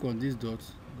here, click on this dot.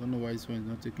 Don't know why this one is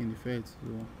not taking effect.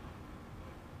 So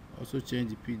also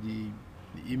change the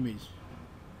image,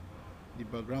 the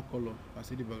background color. I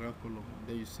see the background color,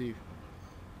 then you save.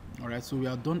 Alright, so we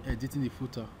are done editing the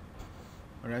footer.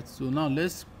 Alright, so now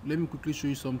let me quickly show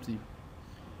you something.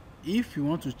 If you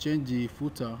want to change the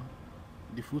footer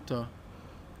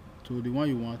to the one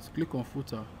you want, click on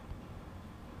footer.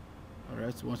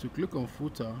 Alright, so once you click on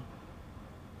footer,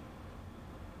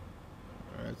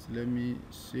 alright, let me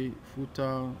say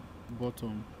footer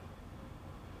bottom.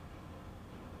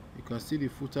 You can see the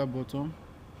footer bottom.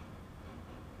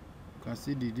 You can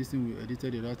see this thing we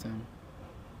edited at that time.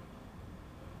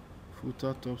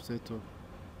 Footer top setup,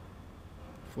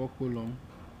 4 column.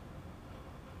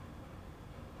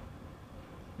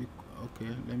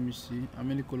 Okay, let me see how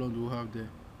many columns do we have there.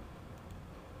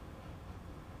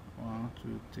 1,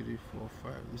 2, 3, 4,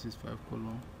 5. This is 5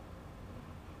 column.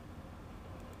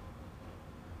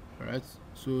 Alright,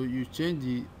 so you change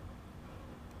the,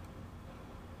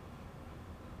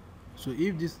 so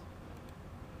if this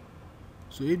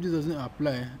doesn't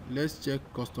apply, let's check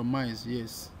customize.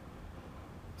 Yes,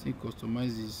 I think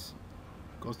customize, yes,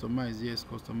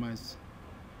 customize.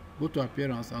 Go to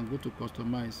appearance and go to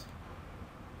customize.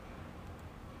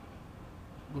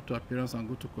 Go to appearance and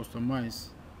go to customize.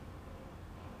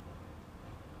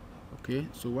 Okay,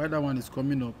 so while that one is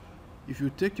coming up, if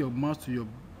you take your mouse to your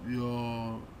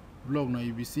blog now,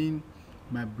 you'll be seeing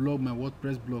my blog, my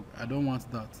WordPress blog. I don't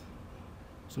want that,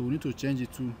 so we need to change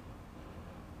it too.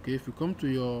 Okay, if you come to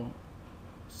your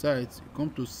site, you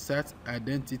come to site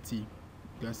identity.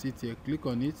 You can see it here, click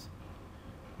on it.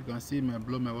 You can see my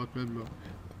blog, my WordPress blog.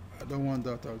 I don't want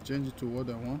that. I'll change it to what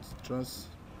I want. Trans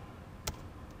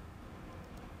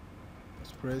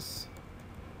Express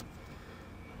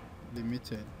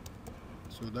Limited.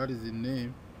 So that is the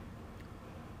name.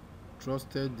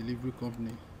 Trusted delivery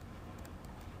company.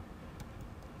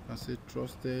 I say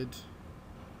trusted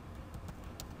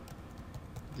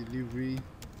delivery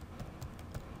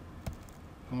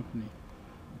company.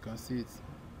 You can see it.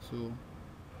 So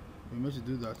remember to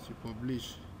do that. You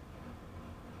publish,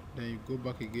 then you go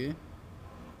back again.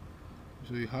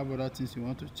 So you have other things you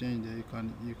want to change there. You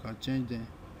can change them.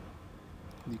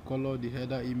 The color, the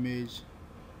header image,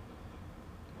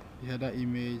 you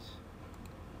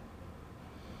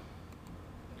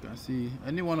can see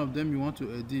any one of them you want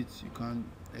to edit. You can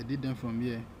edit them from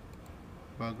here.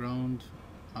 Background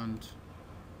and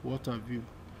water view.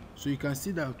 So you can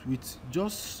see that with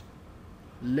just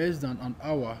less than an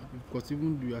hour, because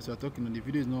even as we are talking on the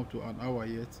video is not up to an hour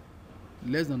yet,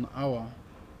 less than an hour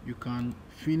you can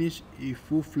finish a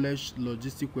full-fledged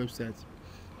logistic website.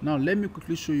 Now let me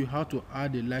quickly show you how to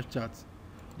add a live chat.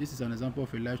 This is an example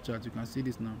of a live chat. You can see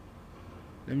this now.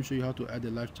 Let me show you how to add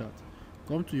a live chat.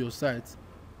 Come to your site,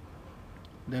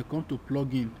 then come to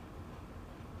plugin,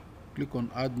 click on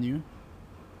add new,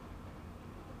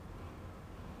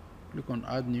 click on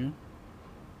add new.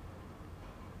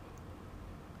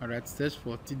 Alright, search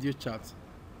for Tidio chat.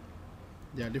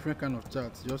 There are different kind of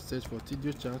chats. Just search for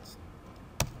Tidio chat.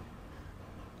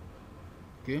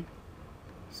 Okay,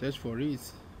 search for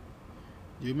it.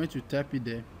 The moment you type it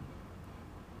there,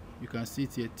 you can see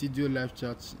it here, Tidio live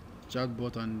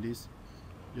chatbot, and this.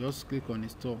 Just click on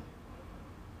install.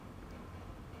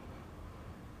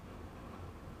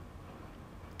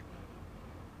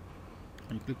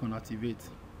 And you click on activate.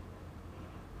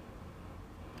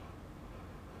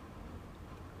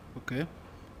 Okay,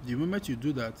 the moment you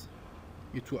do that,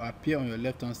 it will appear on your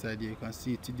left hand side here. You can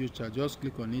see Tidio chat. Just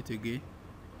click on it again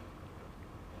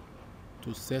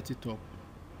to set it up.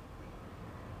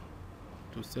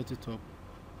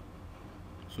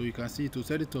 So you can see to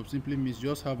set it up simply means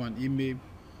just have an email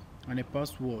and a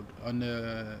password and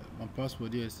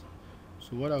password. Yes.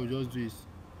 So what I will just do is,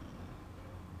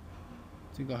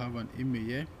 I think I have an email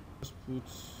here. Just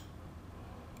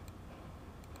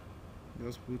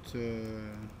put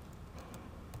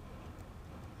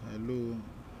hello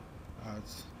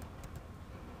at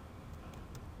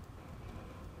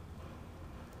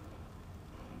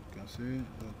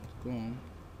 .com.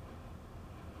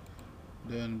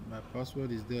 Then my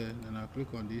password is there. Then I'll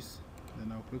click on this.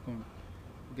 Then I'll click on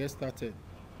get started.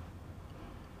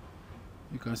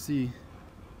 You can see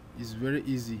it's very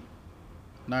easy.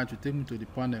 Now it will take me to the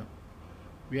panel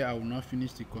where I will now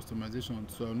finish the customization.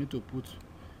 So I'll need to put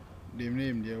the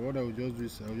name there. What I will just do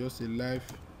is I'll just say live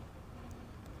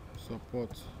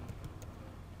support.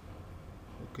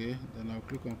 Okay, then I'll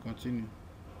click on continue.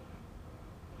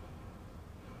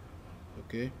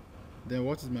 Okay, then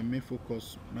what is my main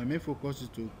focus? My main focus is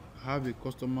to have a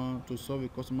customer, to solve a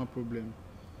customer problem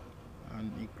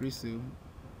and increase sale.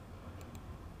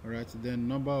 Alright, then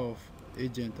number of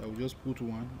agent, I will just put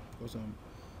 1 because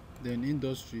then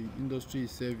industry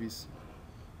is service.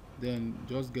 Then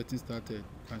just getting started,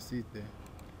 you can see it there.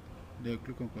 Then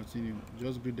click on continue.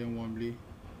 Just greet them warmly.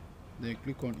 Then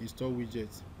click on install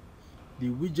widget. The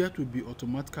widget will be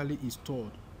automatically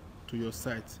installed to your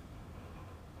site.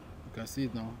 You can see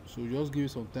it now. So just give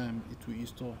it some time, it will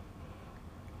install.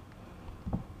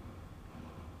 You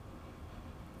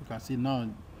can see now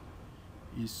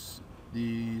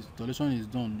the installation is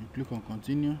done. You click on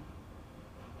continue.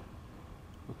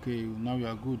 Okay, now we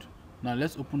are good. Now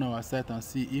let's open our site and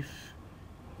see if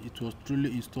it was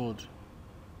truly installed.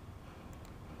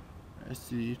 Let's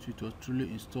see if it was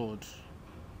truly installed.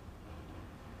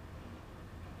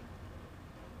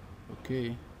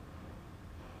 Okay,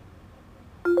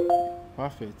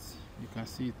 perfect. You can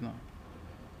see it now.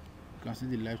 You can see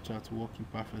the live chat working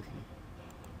perfectly.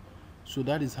 So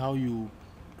that is how you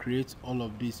create all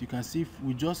of this. You can see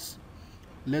with just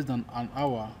less than an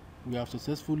hour we have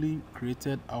successfully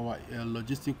created our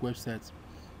logistic website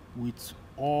with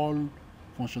all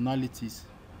functionalities,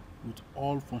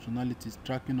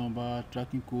 tracking number,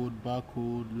 tracking code,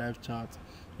 barcode, live chat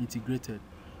integrated.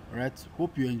 All right,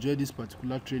 hope you enjoyed this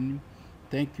particular training.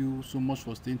 Thank you so much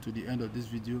for staying to the end of this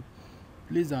video.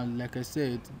 Please, and like I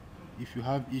said, if you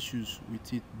have issues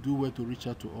with it, do well to reach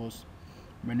out to us.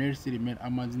 My name is Ajayi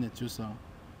Adebayo.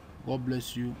 God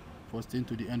bless you for staying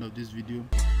to the end of this video.